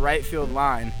there on the right field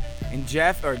line, and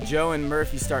Joe and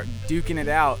Murphy start duking it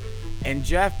out, and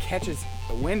Jeff catches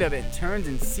the wind of it and turns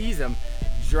and sees him,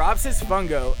 drops his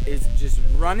fungo, is just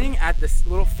running at this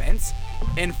little fence,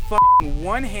 and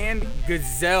one hand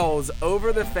gazelles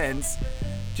over the fence,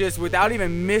 just without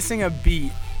even missing a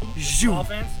beat. Zoom.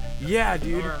 Offense? Yeah,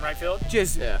 dude. Over in right field?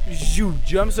 Just Yeah.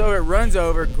 jumps over, runs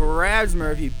over, grabs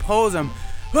Murphy, pulls him,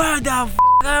 what the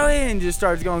and just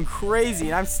starts going crazy.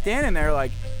 And I'm standing there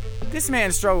like, this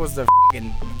man struggles to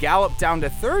gallop down to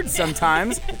third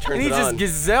sometimes, and he it just on.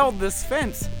 gazelled this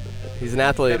fence. He's an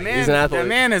athlete. The man, He's an athlete. The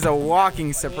man is a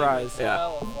walking surprise.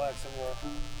 Yeah.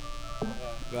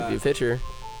 Be a pitcher.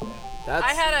 That's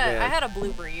I had a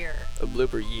blooper year. a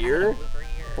blooper year.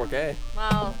 Blooper year. 4K.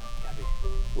 Well,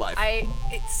 Life.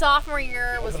 sophomore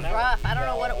year was rough. I don't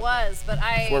know what it was, but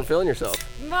Weren't feeling yourself.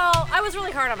 well, I was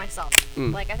really hard on myself.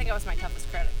 Like, I think I was my toughest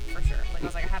critic, for sure. Like, I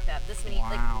was like, I have to have this many.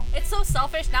 Wow. Like, it's so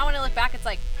selfish. Now when I look back, it's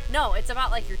like, no, it's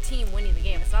about, like, your team winning the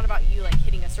game. It's not about you, like,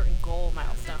 hitting a certain goal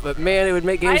milestone. But man, it would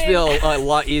make games I feel didn't- a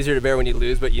lot easier to bear when you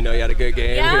lose, but you know you had a good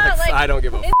game. Yeah, You're like, like, I don't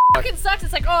give a it fuck. fucking sucks.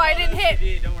 It's like, oh, I didn't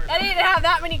have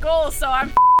that many goals, so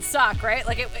I'm suck, right?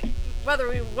 Like, whether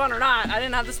we won or not, I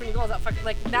didn't have this many goals. That fucking,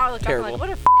 like, now I look back, I'm Terrible. like, what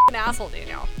a fucking asshole,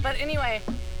 Daniel. But anyway,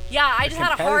 yeah, I just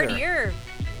had a hard competitor. year.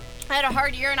 I had a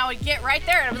hard year, and I would get right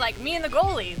there, and it was like me and the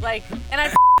goalie, like, and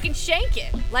I'd fucking shank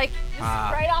it, like, just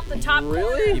right off the top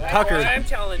Really? corner. Puckered. I'm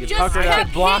telling you. Just puckered kept up.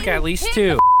 Could block hitting- at least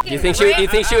hitting 2. the You think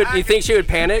she would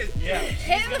panic?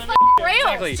 hitting the fucking rails,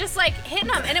 Exactly. just like hitting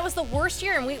them, and it was the worst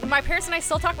year. And my parents and I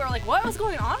still talk about, we're like, what was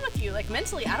going on with you, like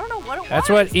mentally? I don't know what it was. That's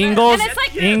what but- Ingles And it's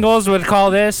like, Ingles would call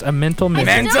this a mental midget.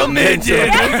 Mental midget.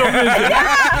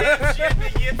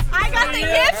 I got the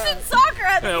yips in soccer.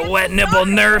 I had the yips A in wet nipple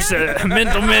soccer. nurse, a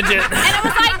mental midget. And it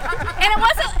was like, and it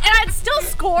wasn't, and I'd still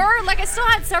score. Like, I still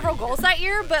had several goals that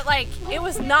year, but like, it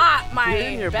was not my You're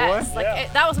in here, best. boy.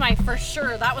 Like, that was my, for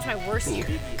sure, that was my worst year.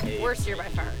 Worst year by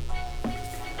far.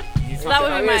 So that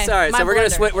would be my. Sorry, my so we're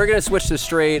blunder. gonna switch to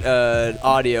straight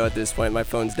audio at this point. My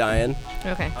phone's dying,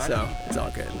 Okay. so it's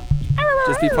all good.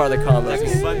 Just be part of the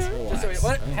comments.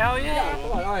 What? Hell yeah.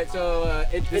 Come on, all right. So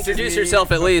This is introduce me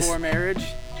yourself at least. Before marriage.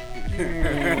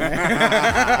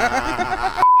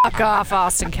 Fuck off,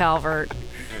 Austin Calvert.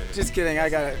 Just kidding.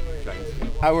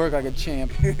 I work like a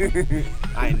champ.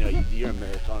 I know you're a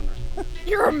marathoner.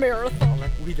 You're a marathoner.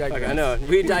 We digress. I know.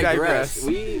 We digress. digress.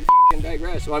 We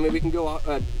digress. Well, I mean, we can go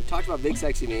talk about big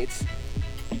sexy meats.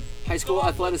 high school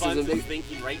athleticism. Buns is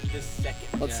thinking right this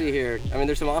second. Let's see here. I mean,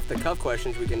 there's some off the cuff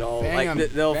questions we can all Bang 'em.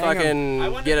 they'll Bang 'em.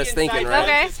 fucking get us thinking, right?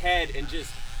 Okay. His head and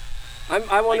just. I want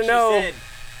to like she know said,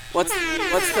 what's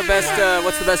the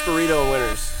best burrito in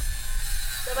Winners?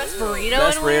 The best burrito.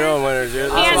 Best in burrito in Winners?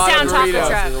 Winners. Hands down, Taco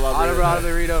Truck. Auto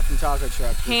burrito from Taco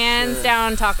Truck. for Hands sure.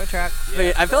 down, Taco Truck.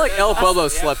 I feel like El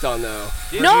Pueblo's slept on though.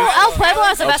 No, El Pueblo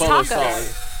has the El best Pueblo's tacos.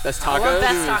 solid. Best tacos.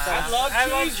 Best tacos. I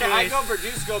love cheese, but I cheese. go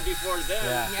Verduzco before them.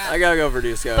 Yeah. I gotta go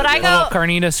Verduzco. But I A little go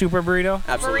carnita super burrito.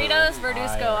 Absolutely. burritos,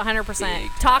 Verduzco, 100%.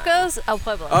 Tacos, El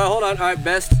Pueblo. Oh, hold on. All right,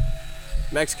 best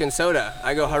Mexican soda.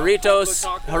 I I go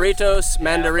Jarritos,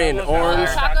 mandarin, orange,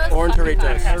 Tacos, orange fucking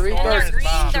fire. Jarritos. And their green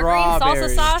salsa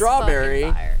Strawberry. sauce, Strawberry.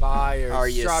 fucking fire. Fire. Are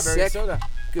you strawberry sick? soda.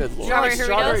 Good lord. Strawberry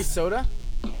Strawberry Doritos? soda?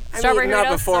 Strawberry not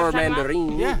Doritos, before is that what I'm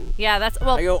talking mandarin. Yeah. Yeah, that's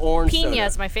well. I go orange Pina soda.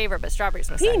 is my favorite, but strawberry's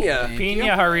my second. Pina. Pina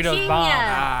Jarritos bomb.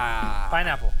 Pina.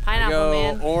 Pineapple. I Pineapple, go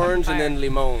man. orange and then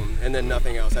limon and then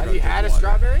nothing else. Have you had a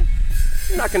strawberry?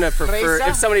 I'm not gonna prefer. Fresa?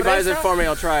 If somebody buys it Fresa? for me,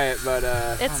 I'll try it. But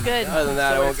It's good. other than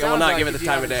that, I will sounds not like give it if the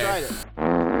you time of haven't day.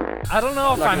 tried it. I don't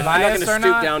know if I'm I'm not biased gonna or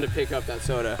stoop not. down to pick up that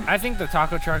soda. I think the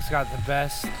taco truck's got the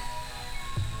best.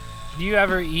 Do you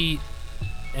ever eat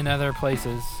in other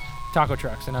places? Taco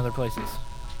trucks in other places.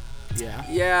 Yeah.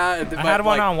 Yeah. I had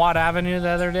one on Watt Avenue the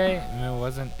other day, and it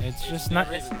wasn't. It's just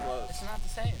not. It's not the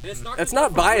same. It's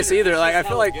not biased either. Like I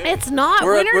feel like It's not.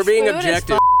 We're Winter's being food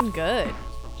objective. Is good.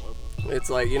 it's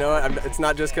like you know what? It's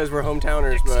not just because we're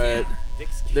hometowners, but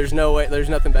there's no way. There's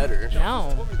nothing better.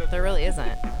 No, there really isn't.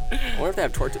 I wonder if they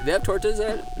have tortas. They have tortas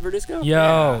at Verduzco?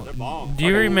 Yo, do you Fucking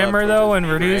remember love though tortas when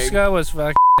and Greg. Verduzco was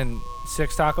fucking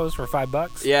 6 tacos for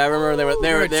 $5? Yeah, I remember they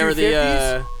were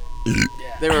the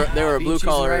they were a Bean, blue cheese, and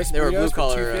collar rice they were a blue burritos for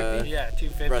collar $2.50? Yeah,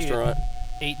 $2.50. restaurant.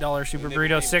 $8 super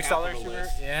burrito, $6 super.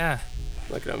 Yeah,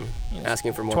 Look at them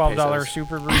asking for more $12 pesos.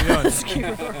 super burrito.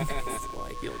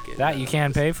 Like, you'll get That you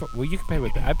can pay for. Well, you can pay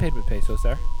with. I paid with pesos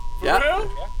there. Yeah. In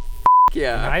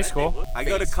Yeah. high school. I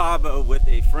go to Cabo with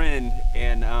a friend,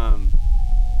 and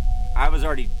I was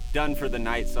already done for the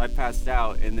night, so I passed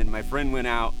out. And then my friend went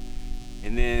out,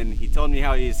 and then he told me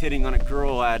how he was hitting on a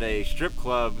girl at a strip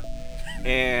club,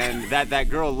 and that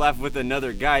girl left with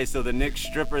another guy. So the next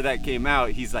stripper that came out,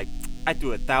 he's like, I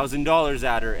threw $1,000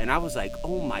 at her, and I was like,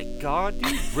 oh my god,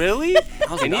 dude, really? was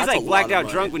And like, he's "That's like a blacked lot of out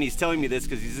money." drunk when he's telling me this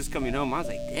because he's just coming home. I was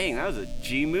like, dang, that was a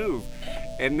G move.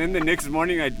 And then the next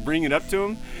morning I bring it up to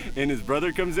him, and his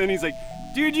brother comes in. He's like,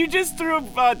 dude, you just threw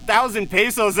 1,000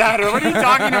 pesos at her. What are you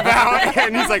talking about?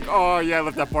 And he's like, oh yeah, I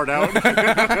left that part out.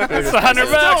 It's $100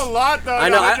 Still a lot though. I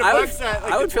know. $100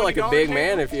 I would feel like a $20 big case.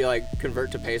 man if you like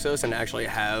convert to pesos and actually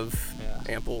have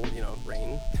ample,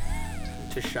 rain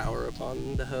to shower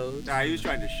upon the hose. Nah, he was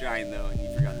trying to shine though, and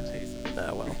he forgot the pesos.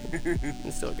 Well,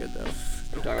 it's still good though.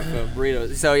 We're talking about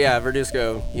burritos. So yeah,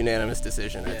 Verduzco, unanimous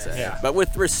decision, I'd say. Yeah. But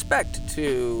with respect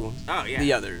to Oh yeah.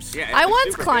 the others. Yeah, I it's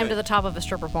once super climbed to good. the top of a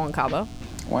stripper pole in Cabo.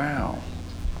 Wow.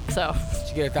 So Did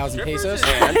you get 1,000 pesos?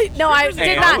 no, I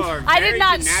did Cabo not. are I very did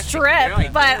not gymnastic. strip, They're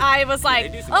like- but I was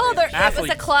like, they do some oh, great there. It was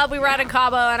a club we were at in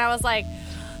Cabo, and I was like,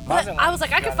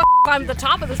 I could climb the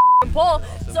top of this pole.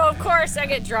 So of course I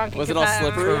get drunk. and Was get it all that-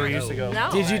 slippery? Where we used to go. No.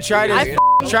 Did you try to I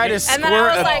try to And then I squirt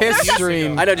was a like, piss there's a-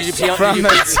 stream I know. Did you pee on? from did you,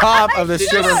 the top of the did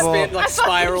you stripper spin, pole? like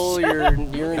spiral your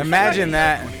urine? Imagine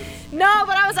that. No,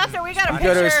 but I was up there. We got a You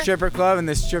picture. go to a stripper club and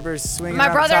the stripper's swinging My on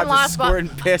top, brother-in-law just spot- squirting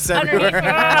piss underneath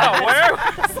everywhere. me.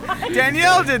 Where?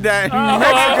 Danielle did that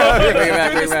in Bring it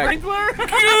back. Bring it back.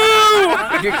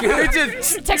 Mexico.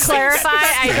 Just To clarify,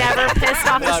 I never pissed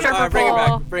off the Alright, stripper bring it pole.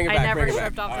 back, bring it I back, never bring it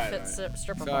stripped back. off the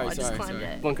stripper pole. I just sorry, climbed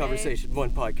it. One okay? conversation,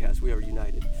 one podcast. We are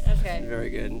united. Okay. Very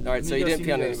good. All right, so you Amigos didn't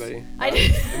pee on Unidos. anybody. I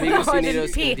did. Amigos No, I Unidos,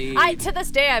 didn't pee. indeed. To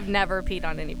this day, I've never peed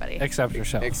on anybody. Except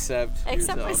yourself. Except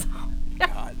Except yourself. myself.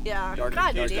 God. Yeah. Dark-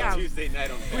 God dark damn. Tuesday night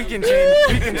on we can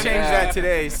change that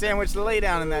today. Sandwich lay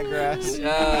down in that grass.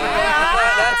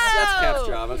 That's Kev's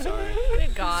job. I'm sorry.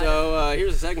 Good God. So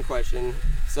here's the second question.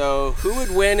 So who would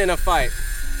win in a fight?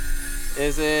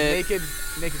 Is it Naked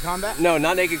combat? no,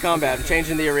 not naked combat? I'm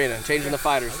changing the arena. I'm changing the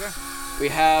fighters. Okay. We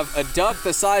have a duck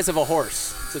the size of a horse,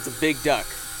 so it's a big duck,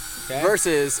 Okay.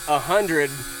 versus 100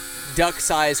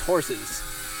 duck-sized horses,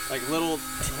 like little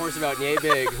horse about yay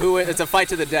big. Who? It's a fight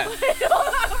to the death.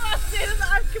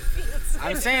 I'm confused.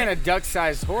 I'm saying a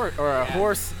duck-sized horse or a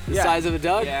horse. The Yeah. size of a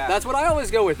duck. Yeah. That's what I always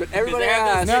go with. But everybody they have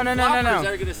asks. those No, no, no, no, no.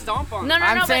 They're gonna stomp on. No, no,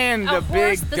 I'm no. saying but the a big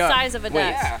horse the duck size of a duck.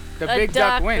 wins. Yeah. The A big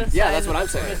duck the wins. Yeah, size that's what of I'm a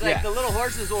saying. It's horse. like the little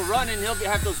horses will run and he'll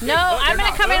have those. No, I'm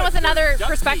gonna come in with another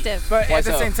perspective. But Why at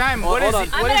the so? same time, Well, what is hold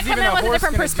on. I'm what gonna is come even in a with a horse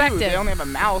different gonna do? perspective. They only have a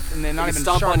mouth and they're not You even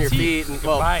stomp sharp on your teeth. feet and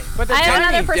well. Bite. But the I have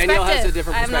another tiny. perspective. Danielle has a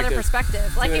different I have another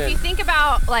perspective. Like Tune if in. you think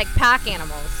about like pack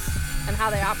animals and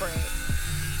how they operate.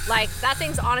 Like that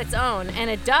thing's on its own, and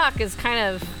a duck is kind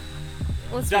of.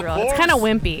 Let's be Duck real. horse? It's kind of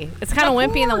wimpy. It's kind of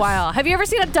wimpy in the wild. Have you ever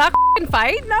seen a duck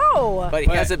fight? No. But he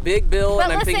has a big bill,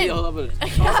 But and I think listen- he'll have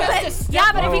a.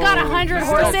 Yeah, but if you got 100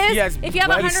 horses, Yes, if you have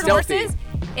but he's 100 stealthy. horses,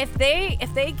 if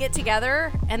they get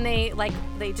together and they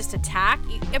just attack,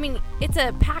 I mean, it's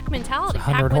a pack mentality. It's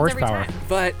 100 pack wins every horsepower. time.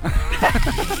 But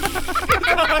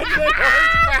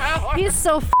He's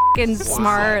so fucking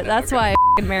smart. That's why I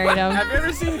fucking married him. Have you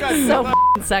ever seen So Godzilla?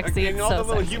 fucking sexy. And It's all the so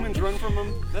little sexy. humans run from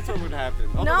him? That's what would happen.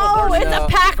 All the little No, horses- it's a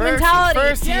pack mentality.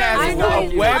 First, he I has know. a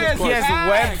web. Yes, He has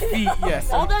yes. web feet.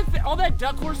 Yes. all that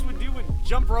duck horse would do would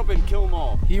jump rope and kill them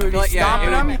all. He would be Like, yeah, stomping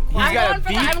it would them. be- He's I'm got going a for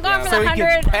beak, the- I'm going for so the he can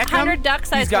 100 peck 'em. 100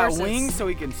 duck-sized He's got horses. wings, so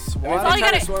he can swat. It's all you trying to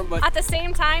gotta, swarm, but- at the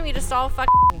same time, you just all fuck.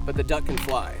 But the duck can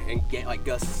fly and get like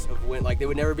gusts of wind. Like they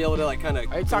would never be able to like kind of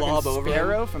Are you glob talking over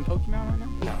Sparrow from Pokemon right now?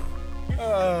 No.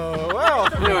 Oh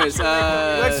well. Anyways,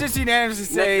 Let's just unanimously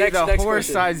say next the question.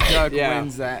 horse-sized duck Yeah.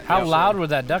 wins that. How Yeah, loud would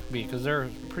that duck be? Because they're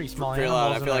pretty small Very animals.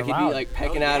 loud. I and feel like they're he'd be loud. like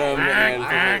pecking at him and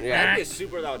That'd be yeah, a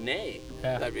super loud neigh.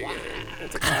 Yeah. that'd be good.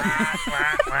 That's a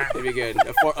clap. That'd be good.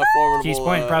 A formidable. Keys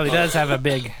Point probably does have a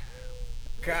big.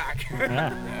 Cock.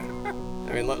 Yeah.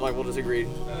 I mean, like we'll just agree.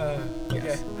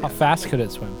 Yes. How fast could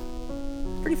it swim?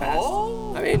 Pretty fast.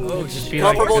 I mean, Just be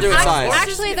like- comparable to its size.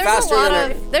 Actually,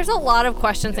 Faster there's a lot of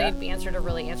questions that need to be answered to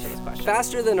really answer this question.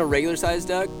 faster than a regular sized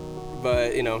duck,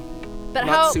 but you know, But not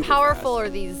how super powerful fast. are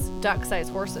these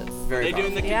duck-sized horses? very. They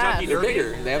doing the powerful. Yeah. Kentucky They're Derby? bigger.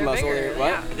 They have They're muscle. bigger, What?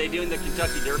 yeah. Are they doing the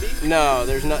Kentucky Derby? No,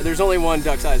 there's not. There's only one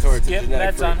duck-sized horse. It's Skip genetic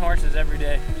bets freak. on horses every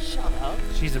day. Shut up.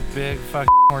 She's a big fucking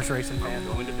horse racing fan.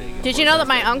 Going to Vegas. Did you know that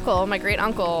my uncle, my great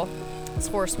uncle, is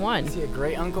horse one? Is he a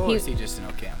great uncle or is he just an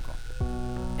okay uncle?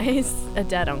 He's a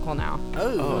dead uncle now.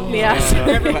 Oh. Yes.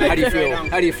 How do you feel?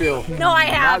 How do you feel? No, I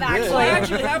have Not good. I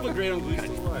actually. actually have a great uncle. He's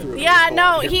still alive.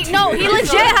 Yeah, he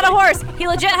legit had a horse. He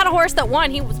legit had a horse that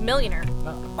won. He was millionaire.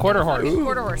 Quarter horse.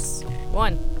 Quarter horse.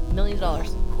 Won. $1 million.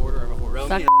 Quarter of a horse.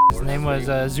 Fuck. His name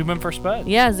was Zubin for Spud.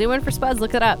 Yeah, zoom in for Spuds.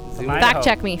 Look it up. Idaho. Fact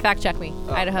check me. Fact check me.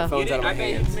 Idaho. Phone's out of my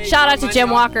hands. Shout out to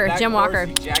Jim Walker. Jim Walker.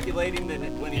 Ejaculating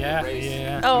than winning Yeah, the race.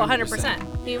 yeah. Oh,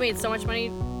 100%. He made so much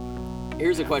money.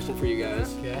 Here's a question for you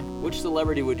guys. Okay. Which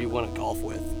celebrity would you want to golf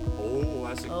with? Oh,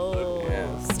 that's a good Oh, one.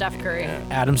 Yeah. Steph Curry.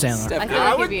 Adam Sandler. Steph I feel Curry.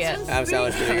 like he'd be it. Adam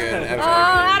Sandler's pretty good. Oh,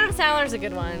 Adam Sandler's a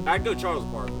good one. I'd go Charles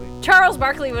Barkley. Charles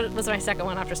Barkley was my second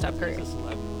one after Steph Curry. He's a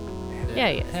celeb. Yeah,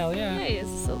 he is. Hell yeah. Yeah, he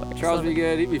is a celebrity. Charles be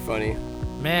good. He'd be funny.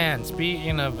 Man,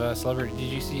 speaking of celebrity,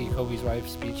 did you see Kobe's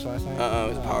wife's speech last night?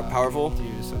 It was powerful. Dude,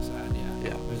 it was so sad. Yeah.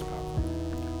 Yeah. It was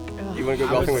powerful. You want to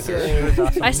go golfing with her? It was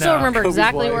awesome. I still No. remember Kobe's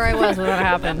exactly wife. where I was when that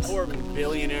happened. Poor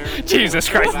billionaire. Jesus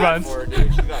Christ, Bad Buns. for her,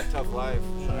 dude. She got a tough life.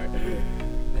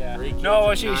 Yeah. Three kids No, well,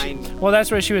 and she, nine. well,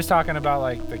 that's what she was talking about,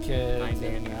 like the kids,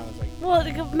 and I was like,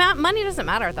 Well, money doesn't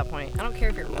matter at that point. I don't care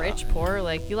if you're rich, poor.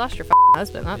 Like, you lost your f***ing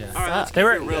husband. That Yeah. All right, let's sucks. keep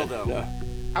it real though. No.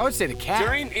 I would say the cat.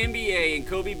 During NBA and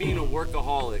Kobe being a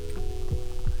workaholic,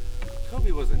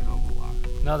 Kobe wasn't home a lot.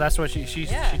 no, that's what she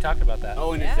Yeah. talked about that.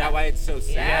 Oh, and Yeah. is that why it's so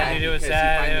sad? Yeah, dude, it was Because he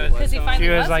sad. finally It was- 'Cause he home? finally She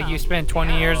was was like, home. you spent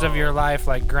 20 years of your life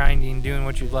like grinding, doing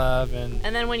what you love, and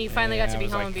And then when you finally got to I be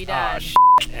was home like, and be "Aw, dad. shit."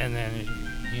 And then,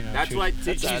 you know, That's she why was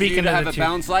teaches speaking you to of have the a two.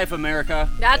 balanced life, America.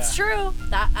 That's true.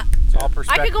 That It's all I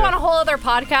perspective. could go on a whole other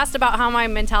podcast about how my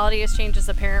mentality has changed as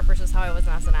a parent versus how I was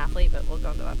as an athlete, but we'll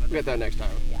go into that. We'll get that next time.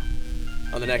 Yeah.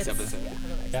 On the next It's- episode. yeah.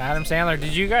 Yeah, Adam Sandler.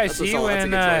 Did you guys That's a see solid- that's a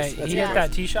when good choice. That's he a hit good that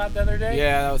choice. tee shot the other day?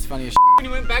 Yeah, that was funny as When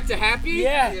you went back to Happy?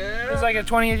 Yeah. It was like a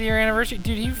 20th year anniversary.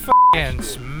 Dude, he fucking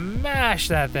smashed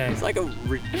that thing. It's like a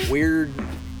weird,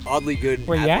 oddly good.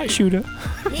 Where you at, athlete. shooter?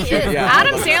 He is. Yeah.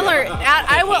 Adam Sandler.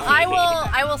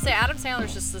 I will say Adam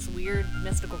Sandler's just this weird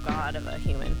mystical god of a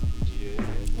human.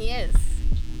 He is.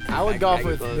 I would golf Baggy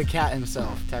with clothes. the cat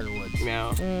himself, Tiger Woods.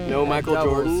 Meow. No Michael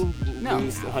doubles. Jordan. No.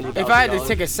 Lose $100,000. If I had to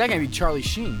take a second, it'd be Charlie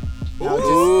Sheen.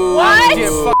 Ooh. What? Get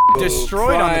fucking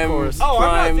destroyed on the Prime- course. Oh, I'm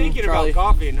not Prime thinking Charlie.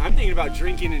 about golfing. I'm thinking about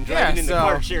drinking and driving Yeah, in the so-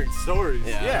 car sharing stories.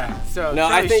 Yeah. Yeah. So No, I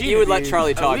Charlie think Sheen you would let be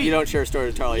Charlie talk. elite. You don't share stories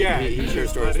with Charlie. Yeah, he shares just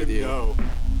stories let with him you. go.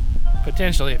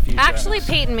 Potentially a few. Actually, times.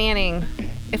 Peyton Manning.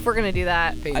 If we're gonna do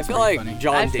that, I Peyton's feel pretty like funny.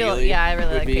 John I feel- Daly. yeah, I really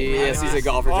would like be. Peyton Manning. Yes, he's a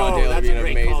golfer. John Oh, Daly would that's be a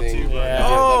great call, amazing. too. Yeah.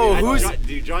 Oh, That'd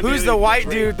be- who's John who's Daly the was white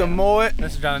great. dude, the mullet?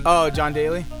 That's done. Oh, John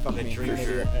Daly. Fuck me. For sure.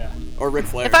 Yeah. Or Ric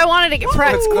Flair. if I wanted to get Let's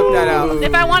pregnant, clip that out.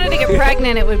 if I wanted to get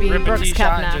pregnant, it would be Rip a Brooks tee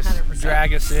shot Koepka, and just 100%.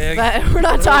 drag a cig. But we're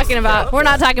not talking about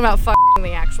fucking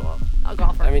the actual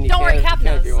golfer. I mean, you Don't worry, can, Cap you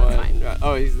can knows. if you That's want. fine.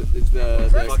 Oh, he's the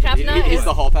Brooks Koepka he's is-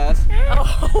 the hall pass.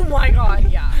 Oh my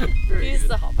god, yeah. He's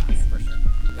the hall pass for sure.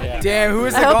 Yeah. Damn, who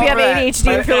is the I hope you have golfer that-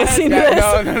 ADHD if you're listening to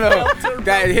that- this. No.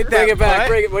 That hit that Bring it back. putt,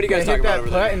 Bring it. What are you guys that talking hit about that over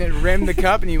putt there? and it rimmed the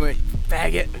cup and he went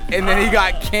faggot. And then he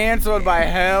got canceled by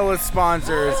hella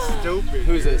sponsors. Stupid.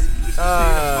 Who's this?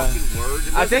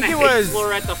 I think it was.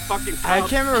 At the fucking I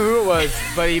can't remember who it was,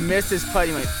 but he missed his putt.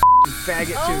 He went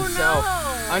faggot to himself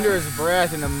under his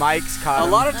breath, and the mics caught A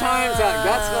him. lot of times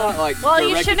that's not like Well, you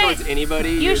directed shouldn't- towards anybody.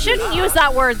 You You're just- shouldn't use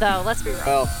that word though. Let's be real.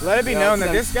 Well, Let it be yeah, known that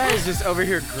it's- this guy is just over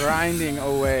here grinding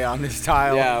away on this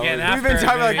tile. Yeah, Yeah, We've been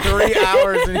talking like 3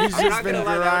 hours, and he's I'm just not been gonna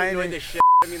lie, I enjoyed grinding. the shit.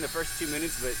 I mean, the first 2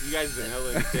 minutes, but you guys have been hella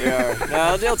entertaining. yeah.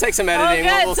 No, it'll take some Oh, editing.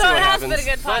 good. We'll So see it what has happens. been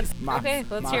a good pod. Ma- Okay,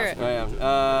 let's hear it. Oh,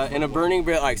 yeah. In a burning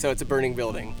building, so it's a burning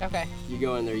building. Okay. You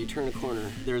go in there, you turn a corner.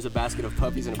 There's a basket of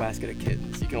puppies and a basket of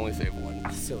kittens. You can only save one.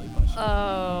 Silly question.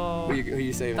 Oh. Who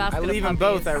you saving? Basket I of leave them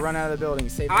puppies. both. I run out of the building.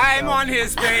 Save I'm myself. on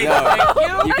his page.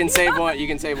 No, you can save one. You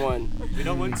can save one. We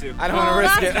don't want to. I don't want to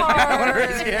risk that's it. I don't want to hard.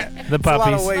 risk it. The It's a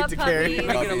lot of puppies. weight The to carry. puppies.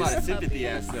 I get a lot of Puppies. sympathy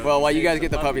ass though. Well, while you guys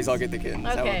get the puppies, I'll get the kittens.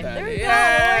 How Okay, about that? there we go.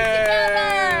 Not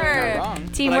We're wrong. together. But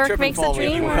I Teamwork trip and makes a fall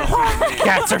dream in. work.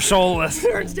 Cats are soulless.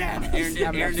 Aaron's dad. Aaron I'm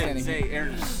not didn't standing. say.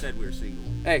 Aaron just said we were single.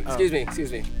 Hey,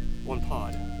 excuse me. One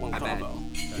pod, one My bad. combo.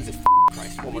 Jesus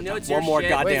Christ. One more, know time. it's your One more shit.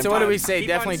 goddamn Wait, so what time. do we say? Keep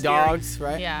on Definitely steering. dogs,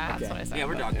 right? Yeah, that's Okay. what I said. Yeah,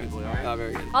 we're dog people, alright? Oh,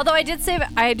 very good. Although I did save,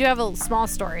 I do have a small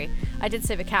story. I did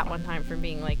save a cat one time from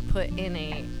being like put in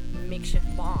a makeshift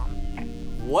bomb.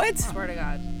 What? Swear to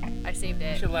God, I saved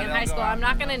it should in let it high all go school. out. I'm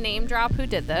not gonna name drop who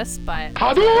did this, but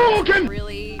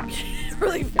really,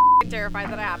 really f***ing terrified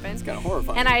that it happened. It's kind of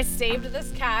horrifying. And I saved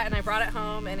this cat and I brought it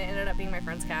home and it ended up being my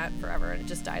friend's cat forever and it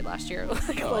just died last year.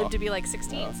 Like Oh. lived to be like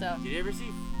 16. So Did you ever see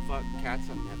Fuck Cats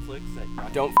on Netflix?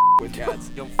 That Don't with cats.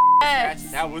 Don't yes.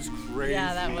 Cats. That was crazy.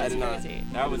 Yeah, that I was did not. crazy.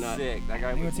 That I was did not. sick. That guy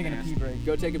I think we're was taking a nasty. pee break.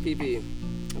 Go take a pee.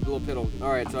 A little piddle. All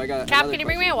right, so I got. Cap, another can you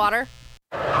bring me question. a water?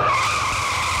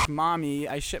 Mommy,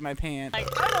 I shit my pants. Like,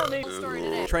 I don't need a story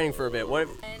today. Training for a bit. What?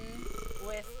 And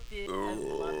with the, I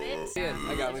love it. Yeah,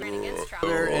 I got It's it. raining against travel.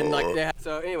 And like, yeah.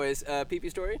 So, anyways, pee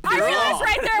story. I realized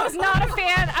right there I was not a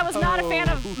fan. I was not a fan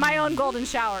of my own golden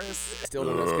showers. Still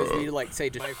doing this because we like say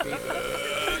just.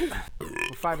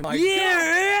 We're 5 and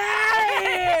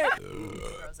Yeah.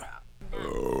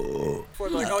 For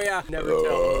like, oh yeah, never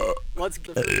tell. Let's.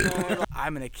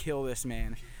 I'm gonna kill this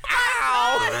man.